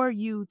for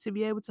you to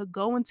be able to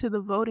go into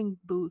the voting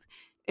booth,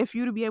 and for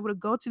you to be able to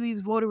go to these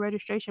voter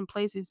registration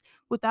places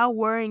without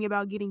worrying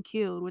about getting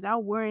killed,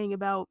 without worrying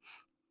about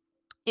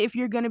if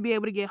you're going to be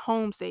able to get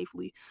home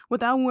safely,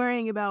 without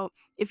worrying about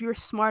if you're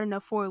smart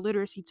enough for a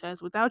literacy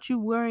test, without you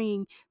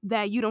worrying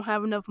that you don't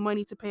have enough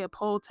money to pay a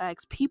poll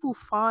tax. People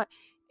fought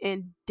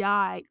and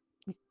died.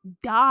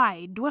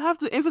 Do I have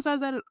to emphasize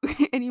that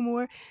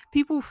anymore?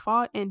 People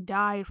fought and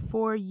died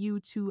for you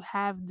to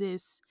have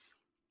this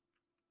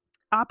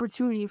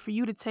opportunity, for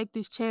you to take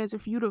this chance, or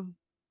for you to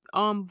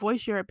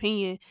voice your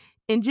opinion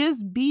and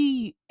just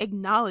be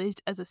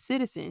acknowledged as a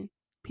citizen.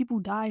 People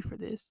died for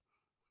this.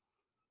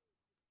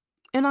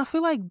 And I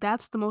feel like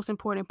that's the most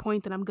important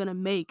point that I'm going to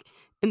make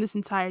in this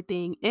entire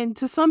thing. And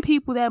to some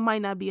people that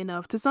might not be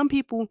enough. To some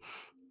people,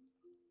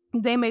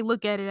 they may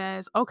look at it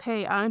as,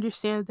 okay, I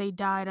understand that they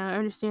died, I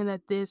understand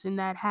that this and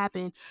that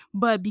happened,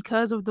 but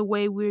because of the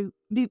way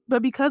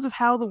but because of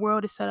how the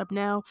world is set up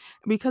now,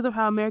 because of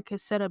how America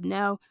is set up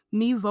now,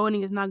 me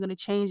voting is not going to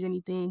change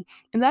anything.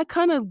 And that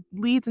kind of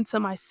leads into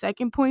my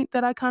second point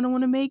that I kind of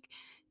want to make,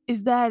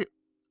 is that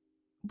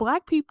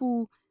black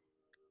people,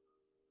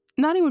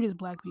 not even just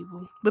black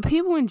people, but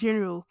people in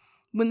general,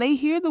 when they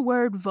hear the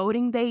word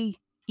voting, they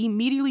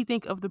immediately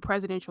think of the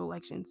presidential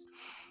elections.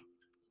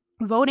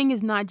 Voting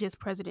is not just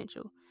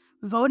presidential.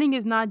 Voting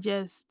is not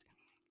just,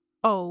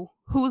 oh,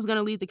 who's going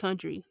to lead the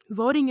country.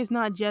 Voting is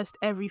not just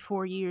every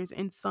 4 years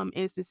in some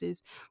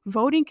instances.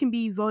 Voting can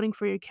be voting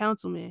for your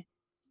councilman,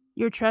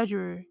 your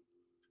treasurer,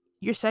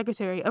 your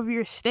secretary of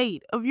your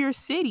state, of your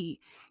city.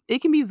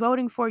 It can be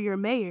voting for your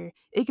mayor.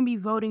 It can be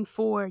voting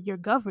for your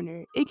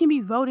governor. It can be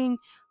voting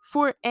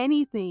for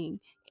anything.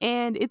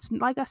 And it's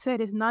like I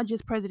said, it's not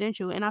just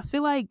presidential. And I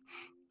feel like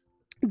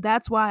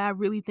that's why I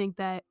really think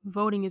that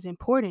voting is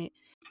important.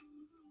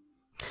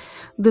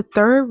 The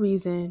third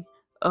reason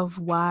of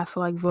why I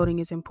feel like voting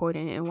is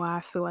important and why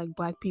I feel like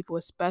black people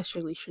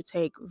especially should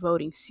take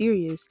voting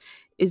serious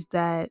is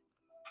that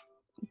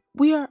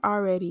we are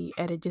already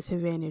at a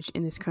disadvantage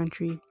in this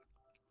country.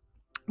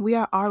 We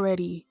are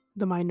already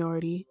the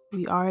minority.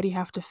 We already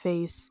have to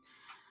face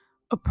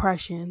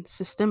oppression,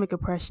 systemic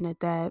oppression at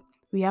that.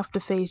 We have to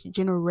face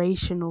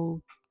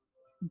generational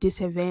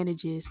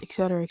disadvantages,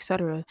 etc.,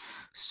 etc.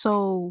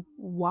 So,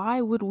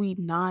 why would we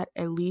not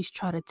at least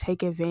try to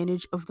take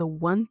advantage of the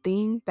one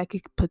thing that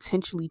could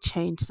potentially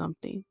change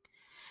something?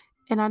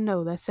 And I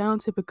know that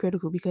sounds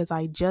hypocritical because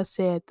I just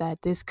said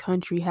that this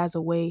country has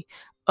a way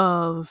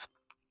of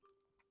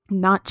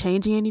not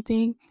changing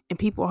anything, and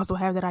people also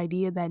have that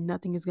idea that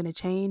nothing is going to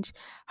change.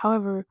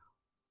 However,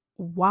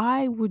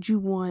 why would you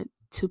want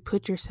to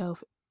put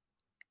yourself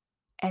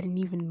at an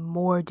even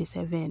more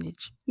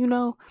disadvantage?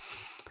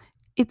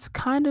 It's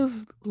kind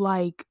of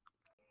like,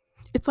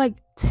 it's like,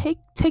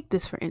 take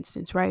this for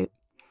instance, right?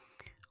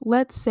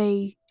 Let's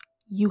say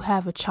you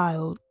have a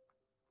child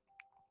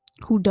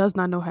who does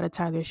not know how to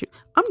tie their shoe.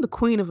 I'm the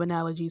queen of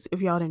analogies,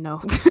 if y'all didn't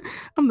know.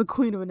 I'm the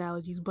queen of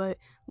analogies, but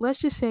let's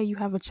just say you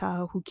have a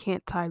child who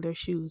can't tie their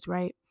shoes,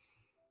 right?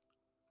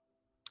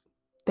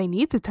 They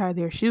need to tie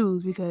their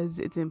shoes because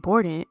it's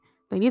important.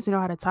 They need to know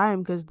how to tie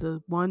them because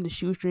the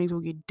shoestrings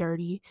will get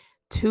dirty.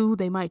 Two,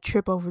 they might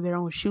trip over their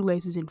own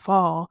shoelaces and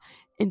fall.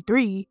 And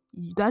three,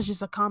 that's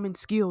just a common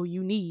skill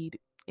you need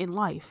in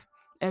life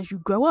as you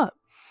grow up.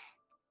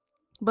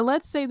 But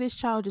let's say this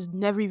child just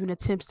never even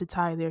attempts to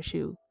tie their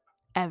shoe,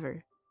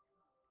 ever.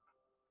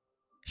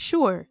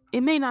 Sure,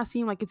 it may not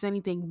seem like it's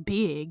anything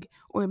big,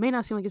 or it may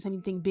not seem like it's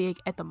anything big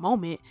at the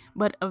moment,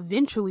 but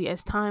eventually,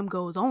 as time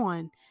goes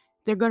on,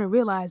 they're going to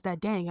realize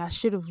that, dang, I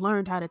should have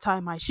learned how to tie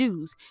my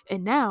shoes.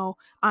 And now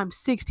I'm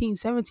 16,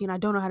 17, I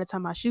don't know how to tie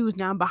my shoes.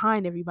 Now I'm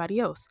behind everybody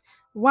else.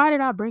 Why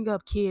did I bring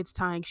up kids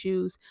tying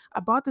shoes? I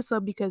brought this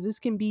up because this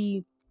can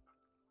be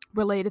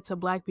related to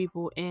black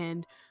people,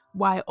 and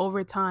why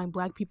over time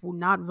black people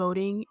not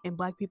voting and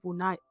black people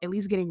not at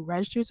least getting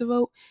registered to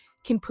vote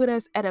can put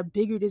us at a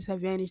bigger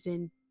disadvantage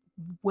than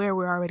where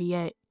we're already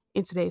at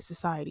in today's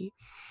society.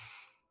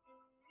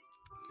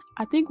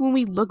 I think when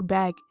we look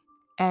back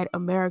at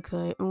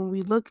America and when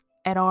we look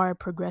at our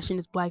progression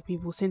as black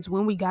people since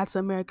when we got to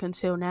America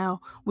until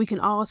now, we can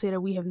all say that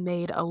we have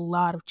made a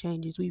lot of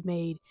changes. We've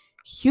made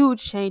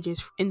huge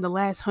changes in the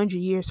last 100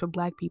 years for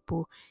black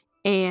people.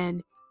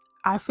 And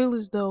I feel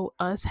as though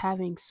us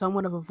having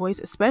somewhat of a voice,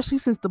 especially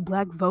since the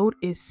black vote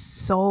is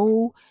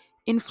so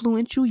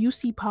influential, you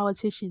see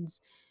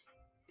politicians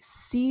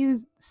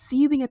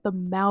seething at the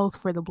mouth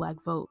for the black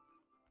vote.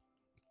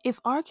 If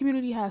our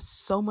community has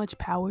so much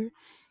power,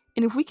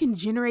 and if we can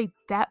generate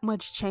that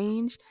much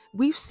change,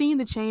 we've seen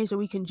the change that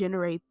we can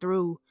generate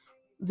through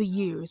the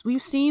years.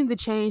 We've seen the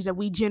change that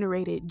we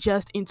generated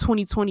just in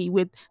 2020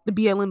 with the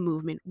BLM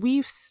movement.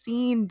 We've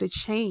seen the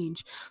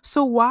change.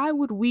 So why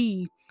would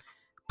we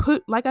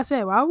like I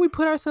said, why would we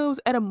put ourselves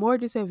at a more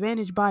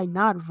disadvantage by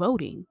not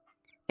voting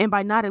and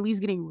by not at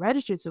least getting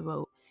registered to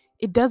vote?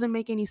 It doesn't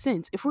make any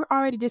sense. If we're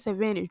already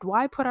disadvantaged,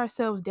 why put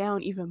ourselves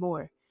down even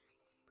more?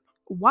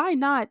 Why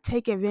not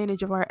take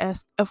advantage of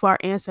our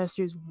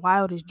ancestors'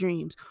 wildest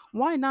dreams?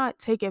 Why not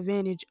take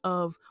advantage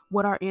of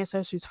what our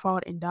ancestors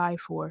fought and died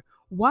for?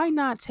 Why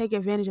not take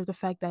advantage of the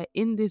fact that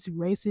in this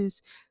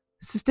racist,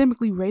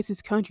 systemically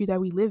racist country that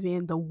we live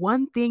in, the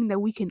one thing that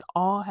we can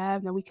all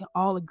have, that we can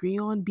all agree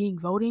on being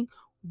voting,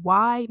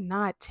 why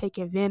not take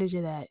advantage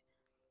of that?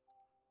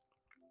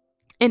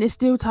 And it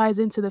still ties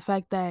into the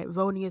fact that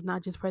voting is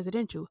not just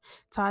presidential,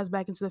 ties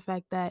back into the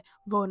fact that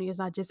voting is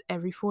not just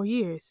every 4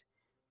 years,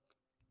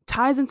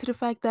 ties into the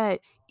fact that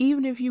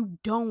even if you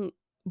don't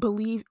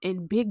believe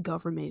in big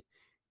government,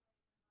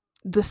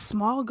 the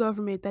small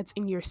government that's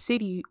in your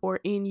city or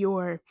in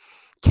your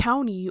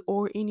county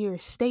or in your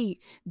state,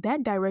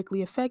 that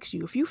directly affects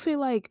you. If you feel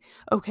like,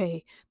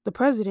 okay, the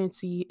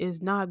presidency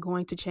is not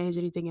going to change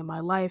anything in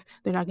my life,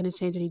 they're not going to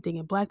change anything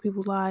in black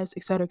people's lives,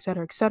 et cetera, et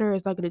cetera, et cetera,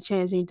 it's not going to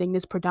change anything in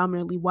this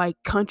predominantly white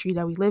country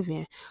that we live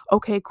in.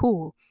 Okay,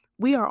 cool.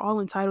 We are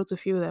all entitled to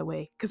feel that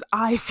way because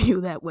I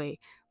feel that way.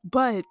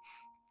 But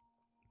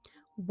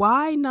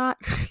why not?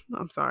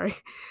 I'm sorry.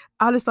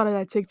 I just thought of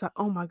that TikTok.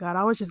 Oh my God,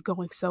 I was just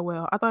going so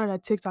well. I thought of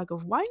that TikTok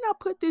of why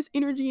not put this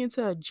energy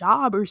into a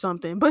job or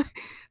something? But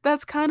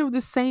that's kind of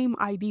the same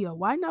idea.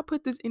 Why not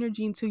put this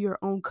energy into your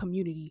own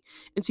community,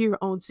 into your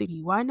own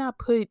city?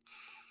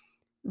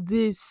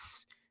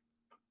 This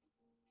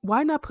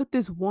why not put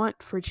this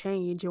want for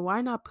change, and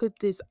why not put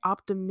this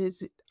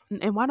optimistic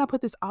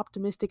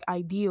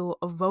ideal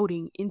of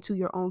voting into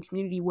your own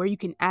community where you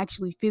can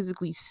actually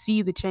physically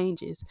see the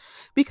changes?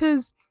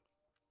 Because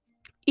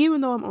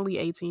even though I'm only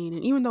 18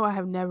 and even though I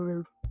have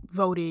never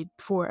voted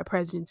for a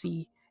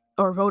presidency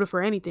or voted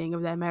for anything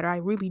of that matter, I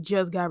really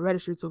just got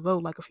registered to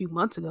vote like a few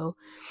months ago.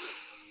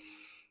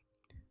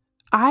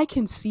 I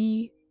can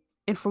see,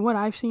 and from what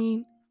I've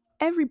seen,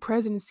 every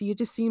presidency, it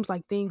just seems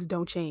like things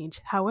don't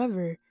change.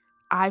 However,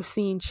 I've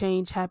seen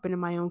change happen in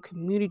my own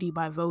community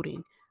by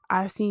voting.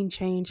 I've seen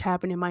change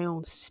happen in my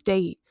own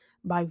state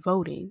by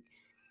voting.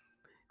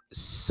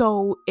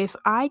 So if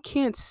I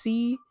can't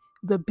see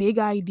the big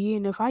idea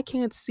and if I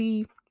can't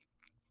see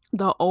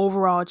the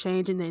overall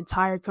change in the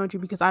entire country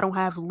because I don't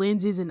have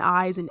lenses and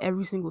eyes in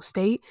every single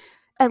state,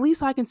 at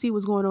least I can see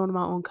what's going on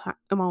in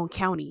in my own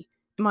county,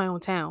 in my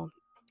own town,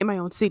 in my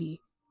own city,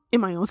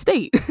 in my own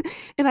state.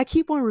 And I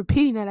keep on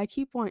repeating that. I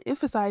keep on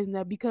emphasizing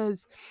that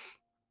because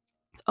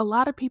a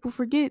lot of people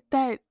forget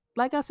that,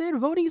 like I said,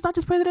 voting is not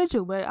just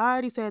presidential, but I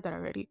already said that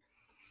already.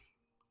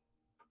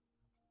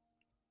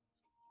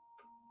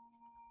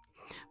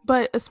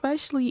 But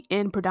especially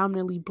in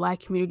predominantly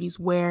black communities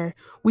where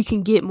we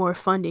can get more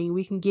funding,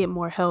 we can get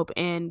more help,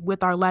 and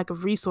with our lack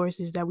of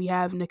resources that we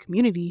have in the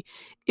community,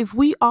 if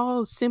we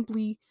all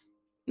simply,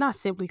 not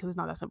simply because it's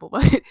not that simple,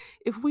 but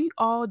if we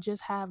all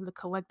just have the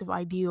collective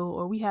ideal,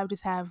 or we all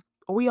just have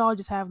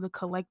the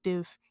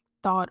collective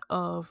thought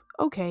of,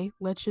 okay,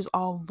 let's just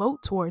all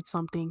vote towards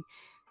something,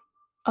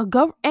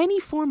 any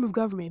form of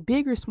government,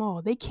 big or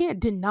small, they can't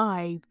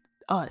deny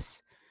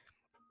us.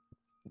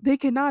 They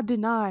cannot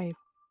deny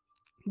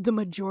the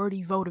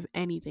majority vote of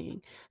anything.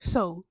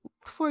 So,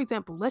 for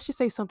example, let's just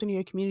say something in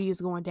your community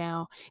is going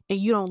down and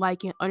you don't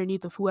like it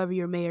underneath of whoever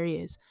your mayor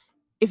is.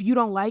 If you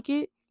don't like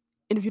it,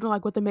 and if you don't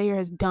like what the mayor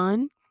has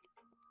done,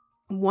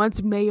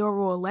 once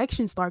mayoral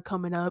elections start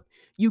coming up,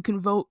 you can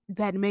vote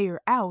that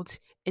mayor out,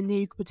 and then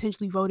you could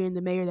potentially vote in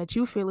the mayor that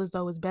you feel as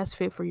though is best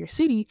fit for your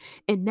city.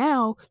 And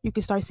now you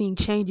can start seeing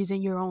changes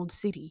in your own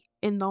city,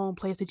 in the own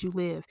place that you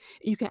live.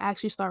 You can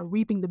actually start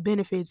reaping the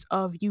benefits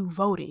of you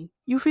voting.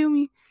 You feel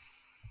me?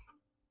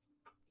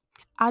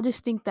 I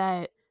just think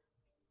that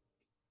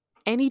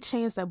any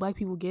chance that black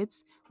people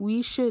gets,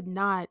 we should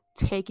not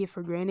take it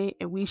for granted,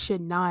 and we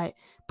should not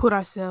put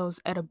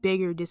ourselves at a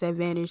bigger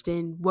disadvantage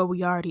than what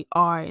we already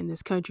are in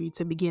this country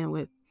to begin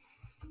with.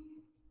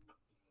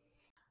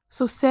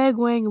 So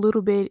segueing a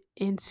little bit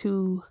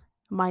into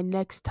my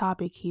next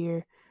topic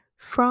here,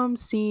 from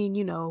seeing,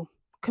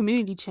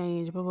 community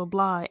change, blah blah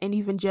blah, and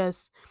even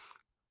just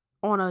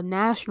on a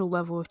national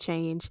level of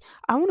change,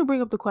 I want to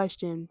bring up the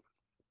question,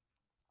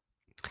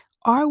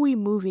 are we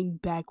moving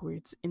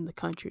backwards in the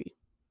country?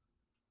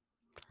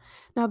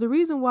 Now, the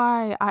reason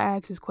why I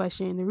ask this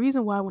question, the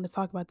reason why I want to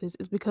talk about this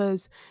is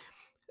because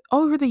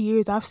over the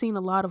years, I've seen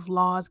a lot of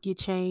laws get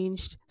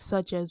changed,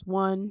 such as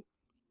one,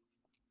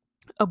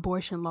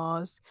 abortion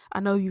laws.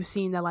 I know you've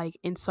seen that, like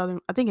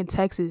I think in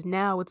Texas,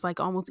 now it's like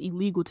almost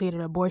illegal to get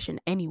an abortion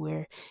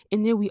anywhere.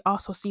 And then we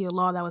also see a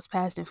law that was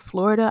passed in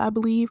Florida, I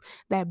believe,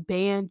 that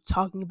banned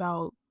talking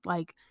about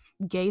like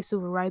gay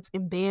civil rights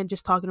and banned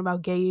just talking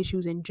about gay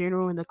issues in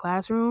general in the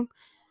classroom.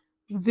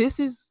 This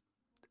is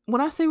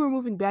When I say we're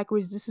moving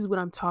backwards, this is what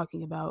I'm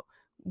talking about.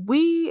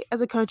 We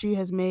as a country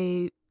has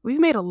made We've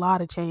made a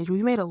lot of change.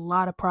 We've made a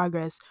lot of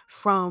progress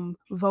from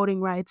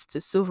voting rights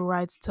to civil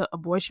rights to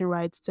abortion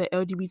rights to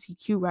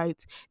LGBTQ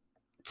rights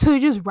to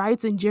just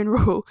rights in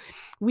general.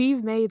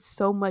 We've made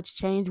so much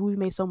change. We've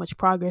made so much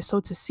progress. So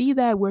to see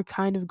that we're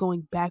kind of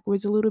going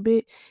backwards a little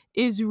bit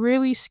is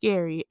really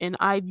scary, and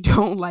I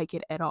don't like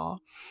it at all.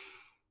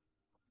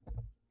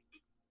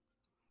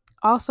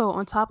 Also,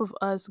 on top of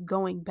us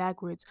going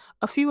backwards,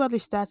 a few other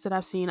stats that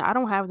I've seen, I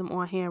don't have them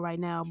on hand right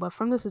now, but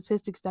from the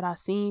statistics that I've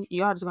seen,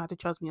 y'all just gonna have to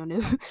trust me on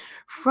this.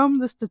 From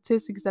the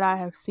statistics that I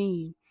have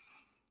seen,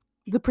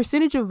 the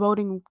percentage of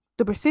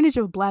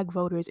black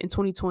voters in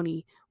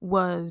 2020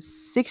 was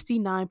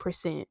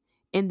 69%.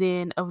 And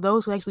then of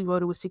those who actually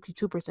voted was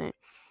 62%.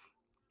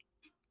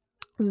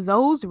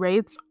 Those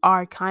rates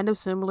are kind of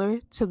similar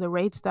to the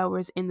rates that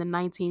was in the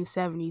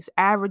 1970s,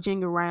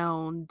 averaging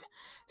around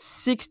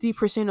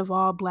 60% of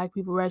all black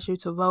people registered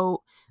to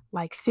vote,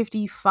 like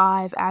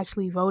 55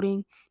 actually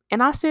voting.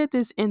 And I said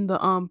this in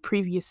the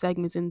previous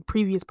segments and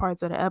previous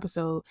parts of the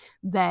episode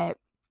that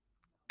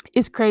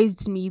it's crazy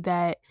to me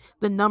that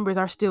the numbers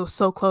are still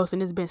so close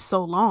and it's been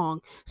so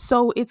long.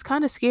 So it's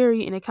kind of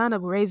scary, and it kind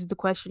of raises the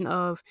question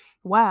of,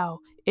 wow,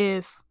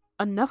 if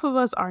enough of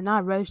us are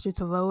not registered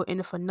to vote and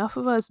if enough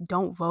of us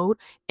don't vote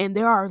and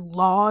there are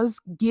laws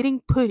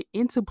getting put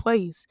into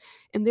place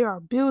and there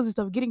are bills and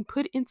stuff getting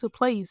put into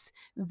place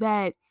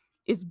that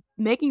is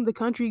making the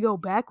country go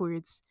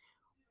backwards,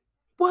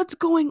 what's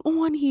going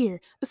on here?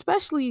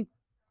 Especially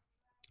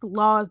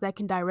laws that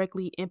can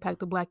directly impact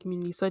the black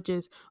community, such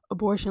as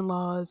abortion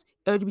laws,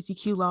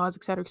 LGBTQ laws,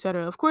 etc.,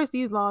 etc. Of course,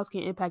 these laws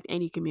can impact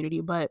any community,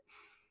 but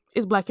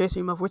it's Black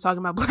History Month. We're talking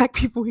about black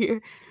people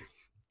here.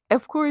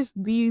 Of course,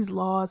 these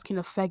laws can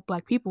affect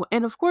black people.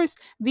 And of course,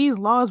 these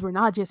laws were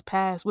not just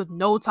passed with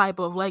no type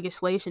of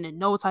legislation and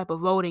no type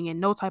of voting and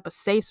no type of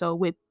say so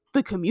with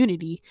the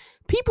community.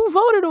 People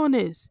voted on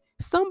this.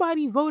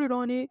 Somebody voted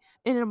on it,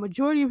 and a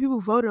majority of people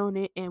voted on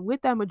it. And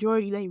with that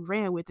majority, they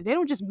ran with it. They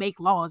don't just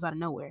make laws out of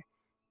nowhere.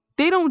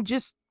 They don't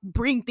just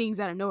bring things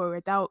out of nowhere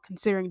without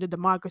considering the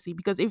democracy,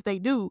 because if they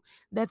do,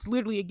 that's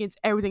literally against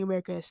everything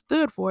America has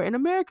stood for. And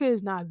America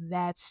is not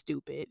that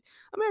stupid.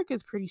 America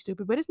is pretty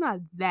stupid, but it's not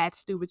that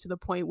stupid to the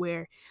point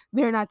where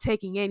they're not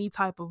taking any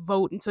type of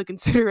vote into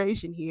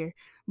consideration here.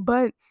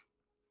 But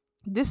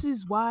this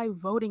is why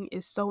voting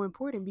is so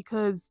important,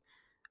 because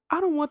I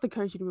don't want the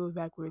country to move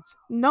backwards.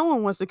 No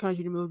one wants the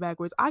country to move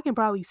backwards. I can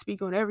probably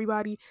speak on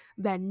everybody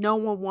that no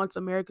one wants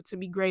America to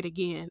be great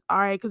again. All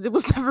right, because it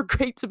was never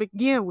great to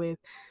begin with.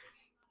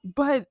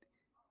 But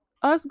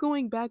us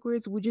going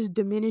backwards would just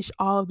diminish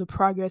all of the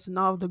progress and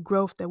all of the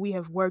growth that we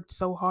have worked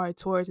so hard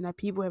towards and that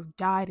people have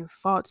died and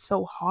fought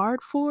so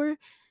hard for.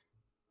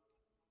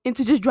 And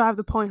to just drive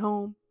the point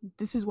home,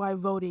 this is why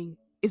voting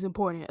is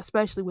important,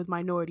 especially with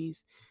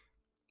minorities.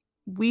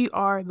 We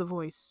are the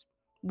voice.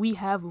 We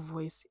have a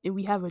voice and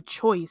we have a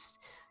choice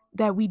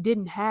that we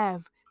didn't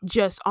have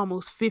just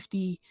almost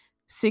 50,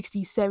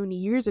 60, 70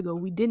 years ago.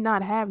 We did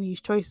not have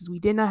these choices. We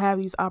did not have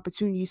these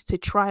opportunities to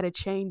try to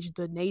change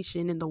the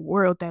nation and the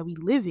world that we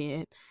live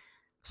in.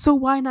 So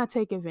why not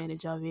take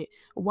advantage of it?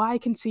 Why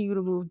continue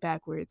to move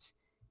backwards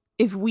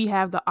if we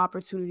have the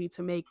opportunity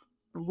to make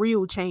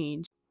real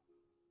change?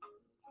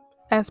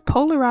 As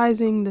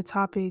polarizing the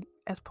topic,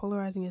 as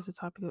polarizing as the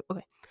topic of,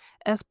 okay,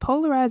 as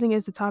polarizing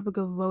as the topic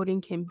of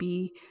voting can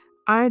be,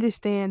 I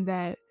understand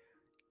that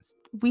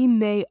we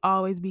may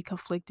always be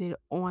conflicted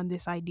on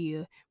this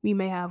idea. We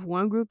may have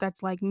one group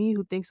that's like me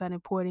who thinks that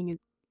importing is,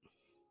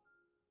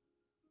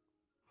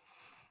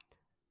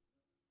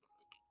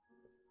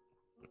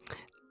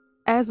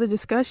 as the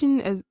discussion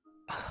as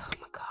oh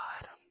my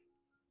god.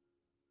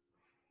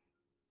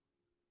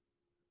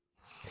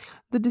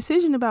 The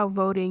decision about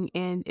voting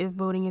and if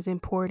voting is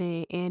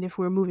important and if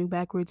we're moving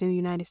backwards in the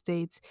United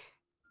States,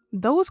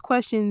 those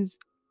questions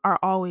are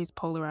always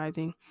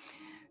polarizing.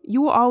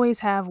 You will always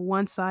have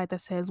one side that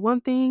says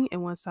one thing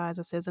and one side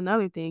that says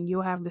another thing.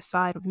 You'll have the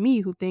side of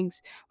me who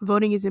thinks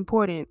voting is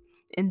important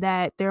and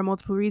that there are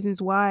multiple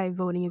reasons why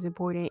voting is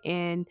important,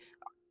 and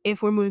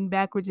if we're moving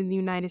backwards in the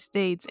United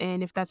States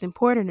and if that's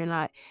important or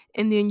not.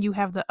 And then you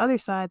have the other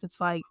side that's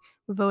like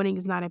voting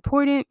is not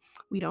important,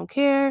 we don't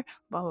care,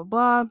 blah blah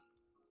blah.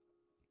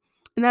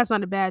 And that's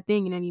not a bad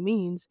thing in any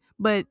means,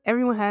 but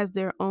everyone has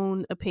their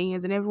own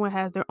opinions and everyone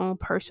has their own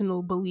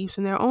personal beliefs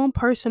and their own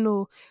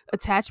personal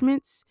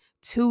attachments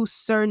to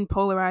certain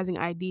polarizing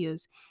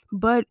ideas.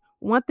 But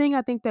one thing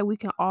I think that we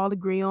can all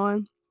agree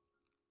on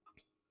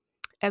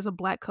as a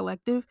black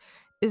collective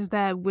is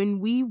that when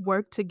we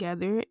work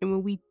together and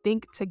when we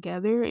think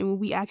together and when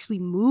we actually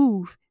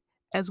move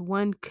as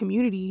one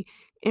community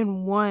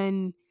in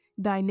one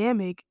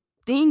dynamic,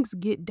 things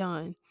get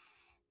done.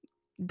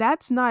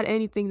 That's not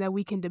anything that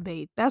we can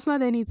debate. That's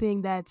not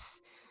anything that's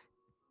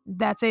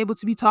able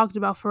to be talked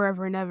about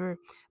forever and ever.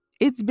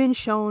 It's been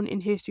shown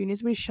in history, and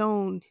it's been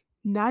shown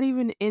not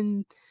even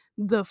in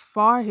the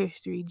far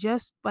history,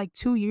 just like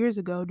 2 years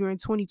ago during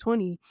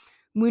 2020.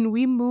 When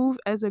we move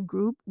as a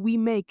group, we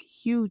make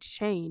huge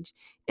change.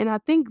 And I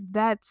think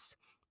that's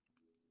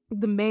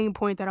the main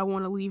point that I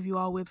want to leave you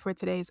all with for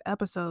today's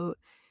episode.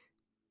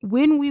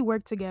 When we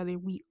work together,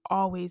 we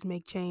always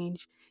make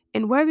change.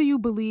 And whether you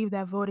believe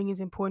that voting is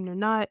important or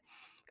not,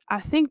 I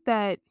think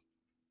that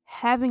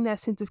having that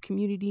sense of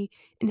community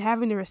and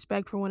having the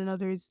respect for one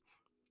another's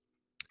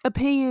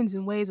opinions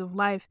and ways of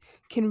life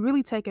can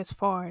really take us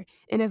far.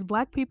 And as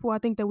Black people, I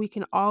think that we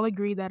can all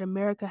agree that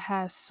America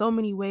has so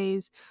many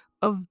ways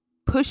of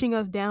pushing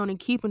us down and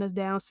keeping us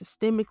down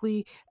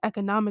systemically,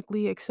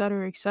 economically, et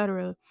cetera, et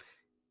cetera.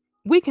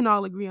 We can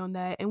all agree on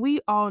that. And we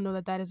all know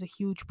that that is a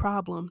huge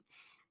problem.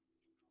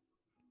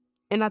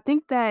 And I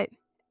think that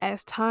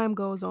as time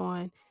goes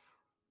on,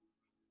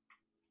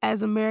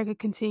 as America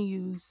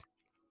continues,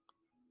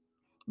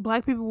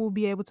 Black people will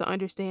be able to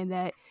understand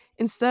that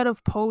instead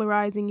of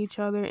polarizing each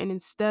other and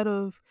instead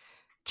of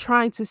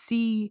trying to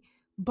see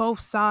both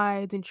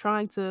sides and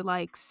trying to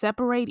like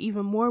separate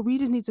even more, we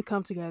just need to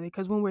come together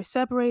because when we're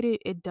separated,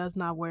 it does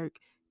not work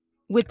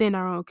within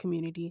our own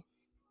community.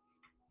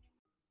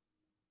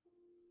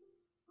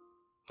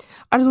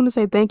 I just want to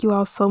say thank you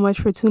all so much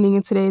for tuning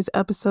in today's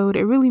episode.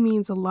 It really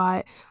means a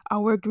lot. I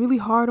worked really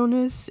hard on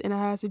this and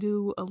I had to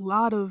do a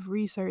lot of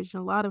research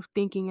and a lot of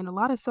thinking and a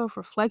lot of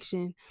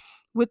self-reflection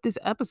with this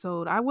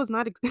episode. I was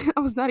not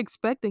I was not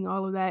expecting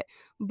all of that,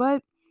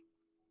 but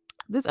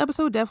this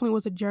episode definitely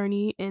was a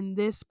journey, and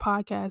this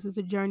podcast is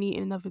a journey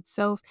in and of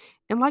itself.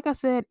 And like I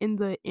said in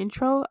the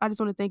intro, I just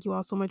want to thank you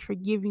all so much for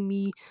giving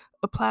me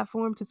a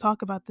platform to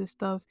talk about this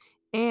stuff.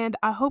 And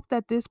I hope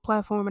that this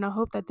platform and I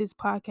hope that this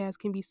podcast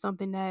can be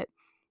something that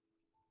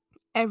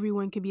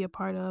everyone can be a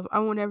part of. I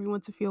want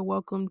everyone to feel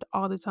welcomed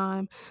all the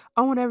time.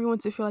 I want everyone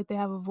to feel like they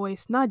have a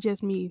voice, not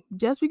just me.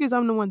 Just because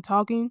I'm the one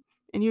talking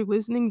and you're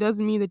listening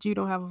doesn't mean that you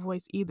don't have a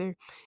voice either.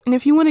 And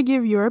if you want to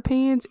give your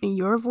opinions and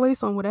your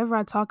voice on whatever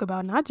I talk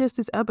about, not just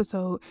this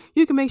episode,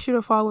 you can make sure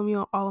to follow me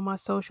on all of my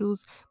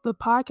socials. The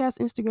podcast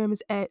Instagram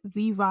is at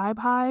The Vibe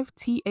Hive,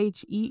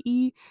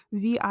 TheeVibehive,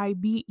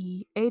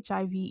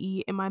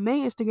 and my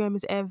main Instagram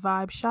is at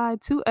Vibe Shy,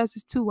 two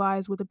S's, two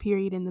Y's with a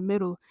period in the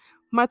middle.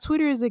 My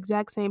Twitter is the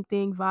exact same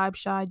thing, Vibe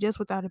Shy, just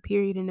without a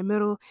period in the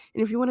middle.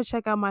 And if you want to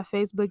check out my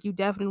Facebook, you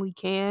definitely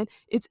can.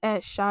 It's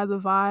at Shy the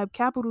Vibe,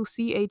 capital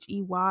CHEY,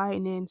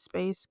 and then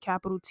space,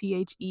 capital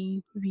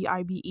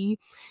THEVIBE.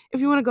 If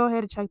you want to go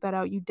ahead and check that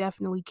out, you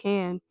definitely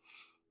can.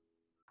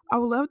 I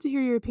would love to hear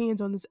your opinions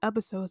on this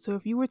episode. So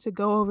if you were to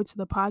go over to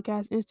the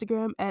podcast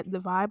Instagram at The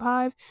Vibe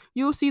Hive,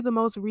 you'll see the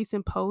most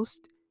recent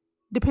post.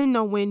 Depending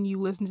on when you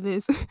listen to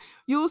this,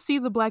 you will see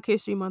the Black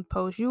History Month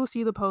post. You will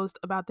see the post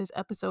about this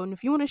episode. And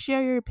if you want to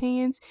share your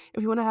opinions,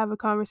 if you want to have a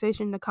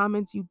conversation in the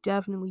comments, you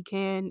definitely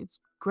can.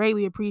 It's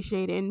greatly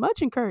appreciated and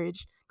much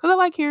encouraged because I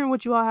like hearing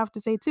what you all have to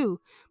say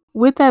too.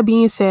 With that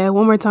being said,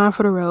 one more time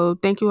for the road,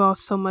 thank you all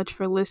so much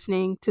for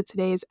listening to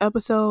today's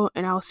episode,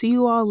 and I'll see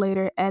you all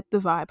later at the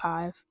Vibe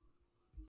Hive.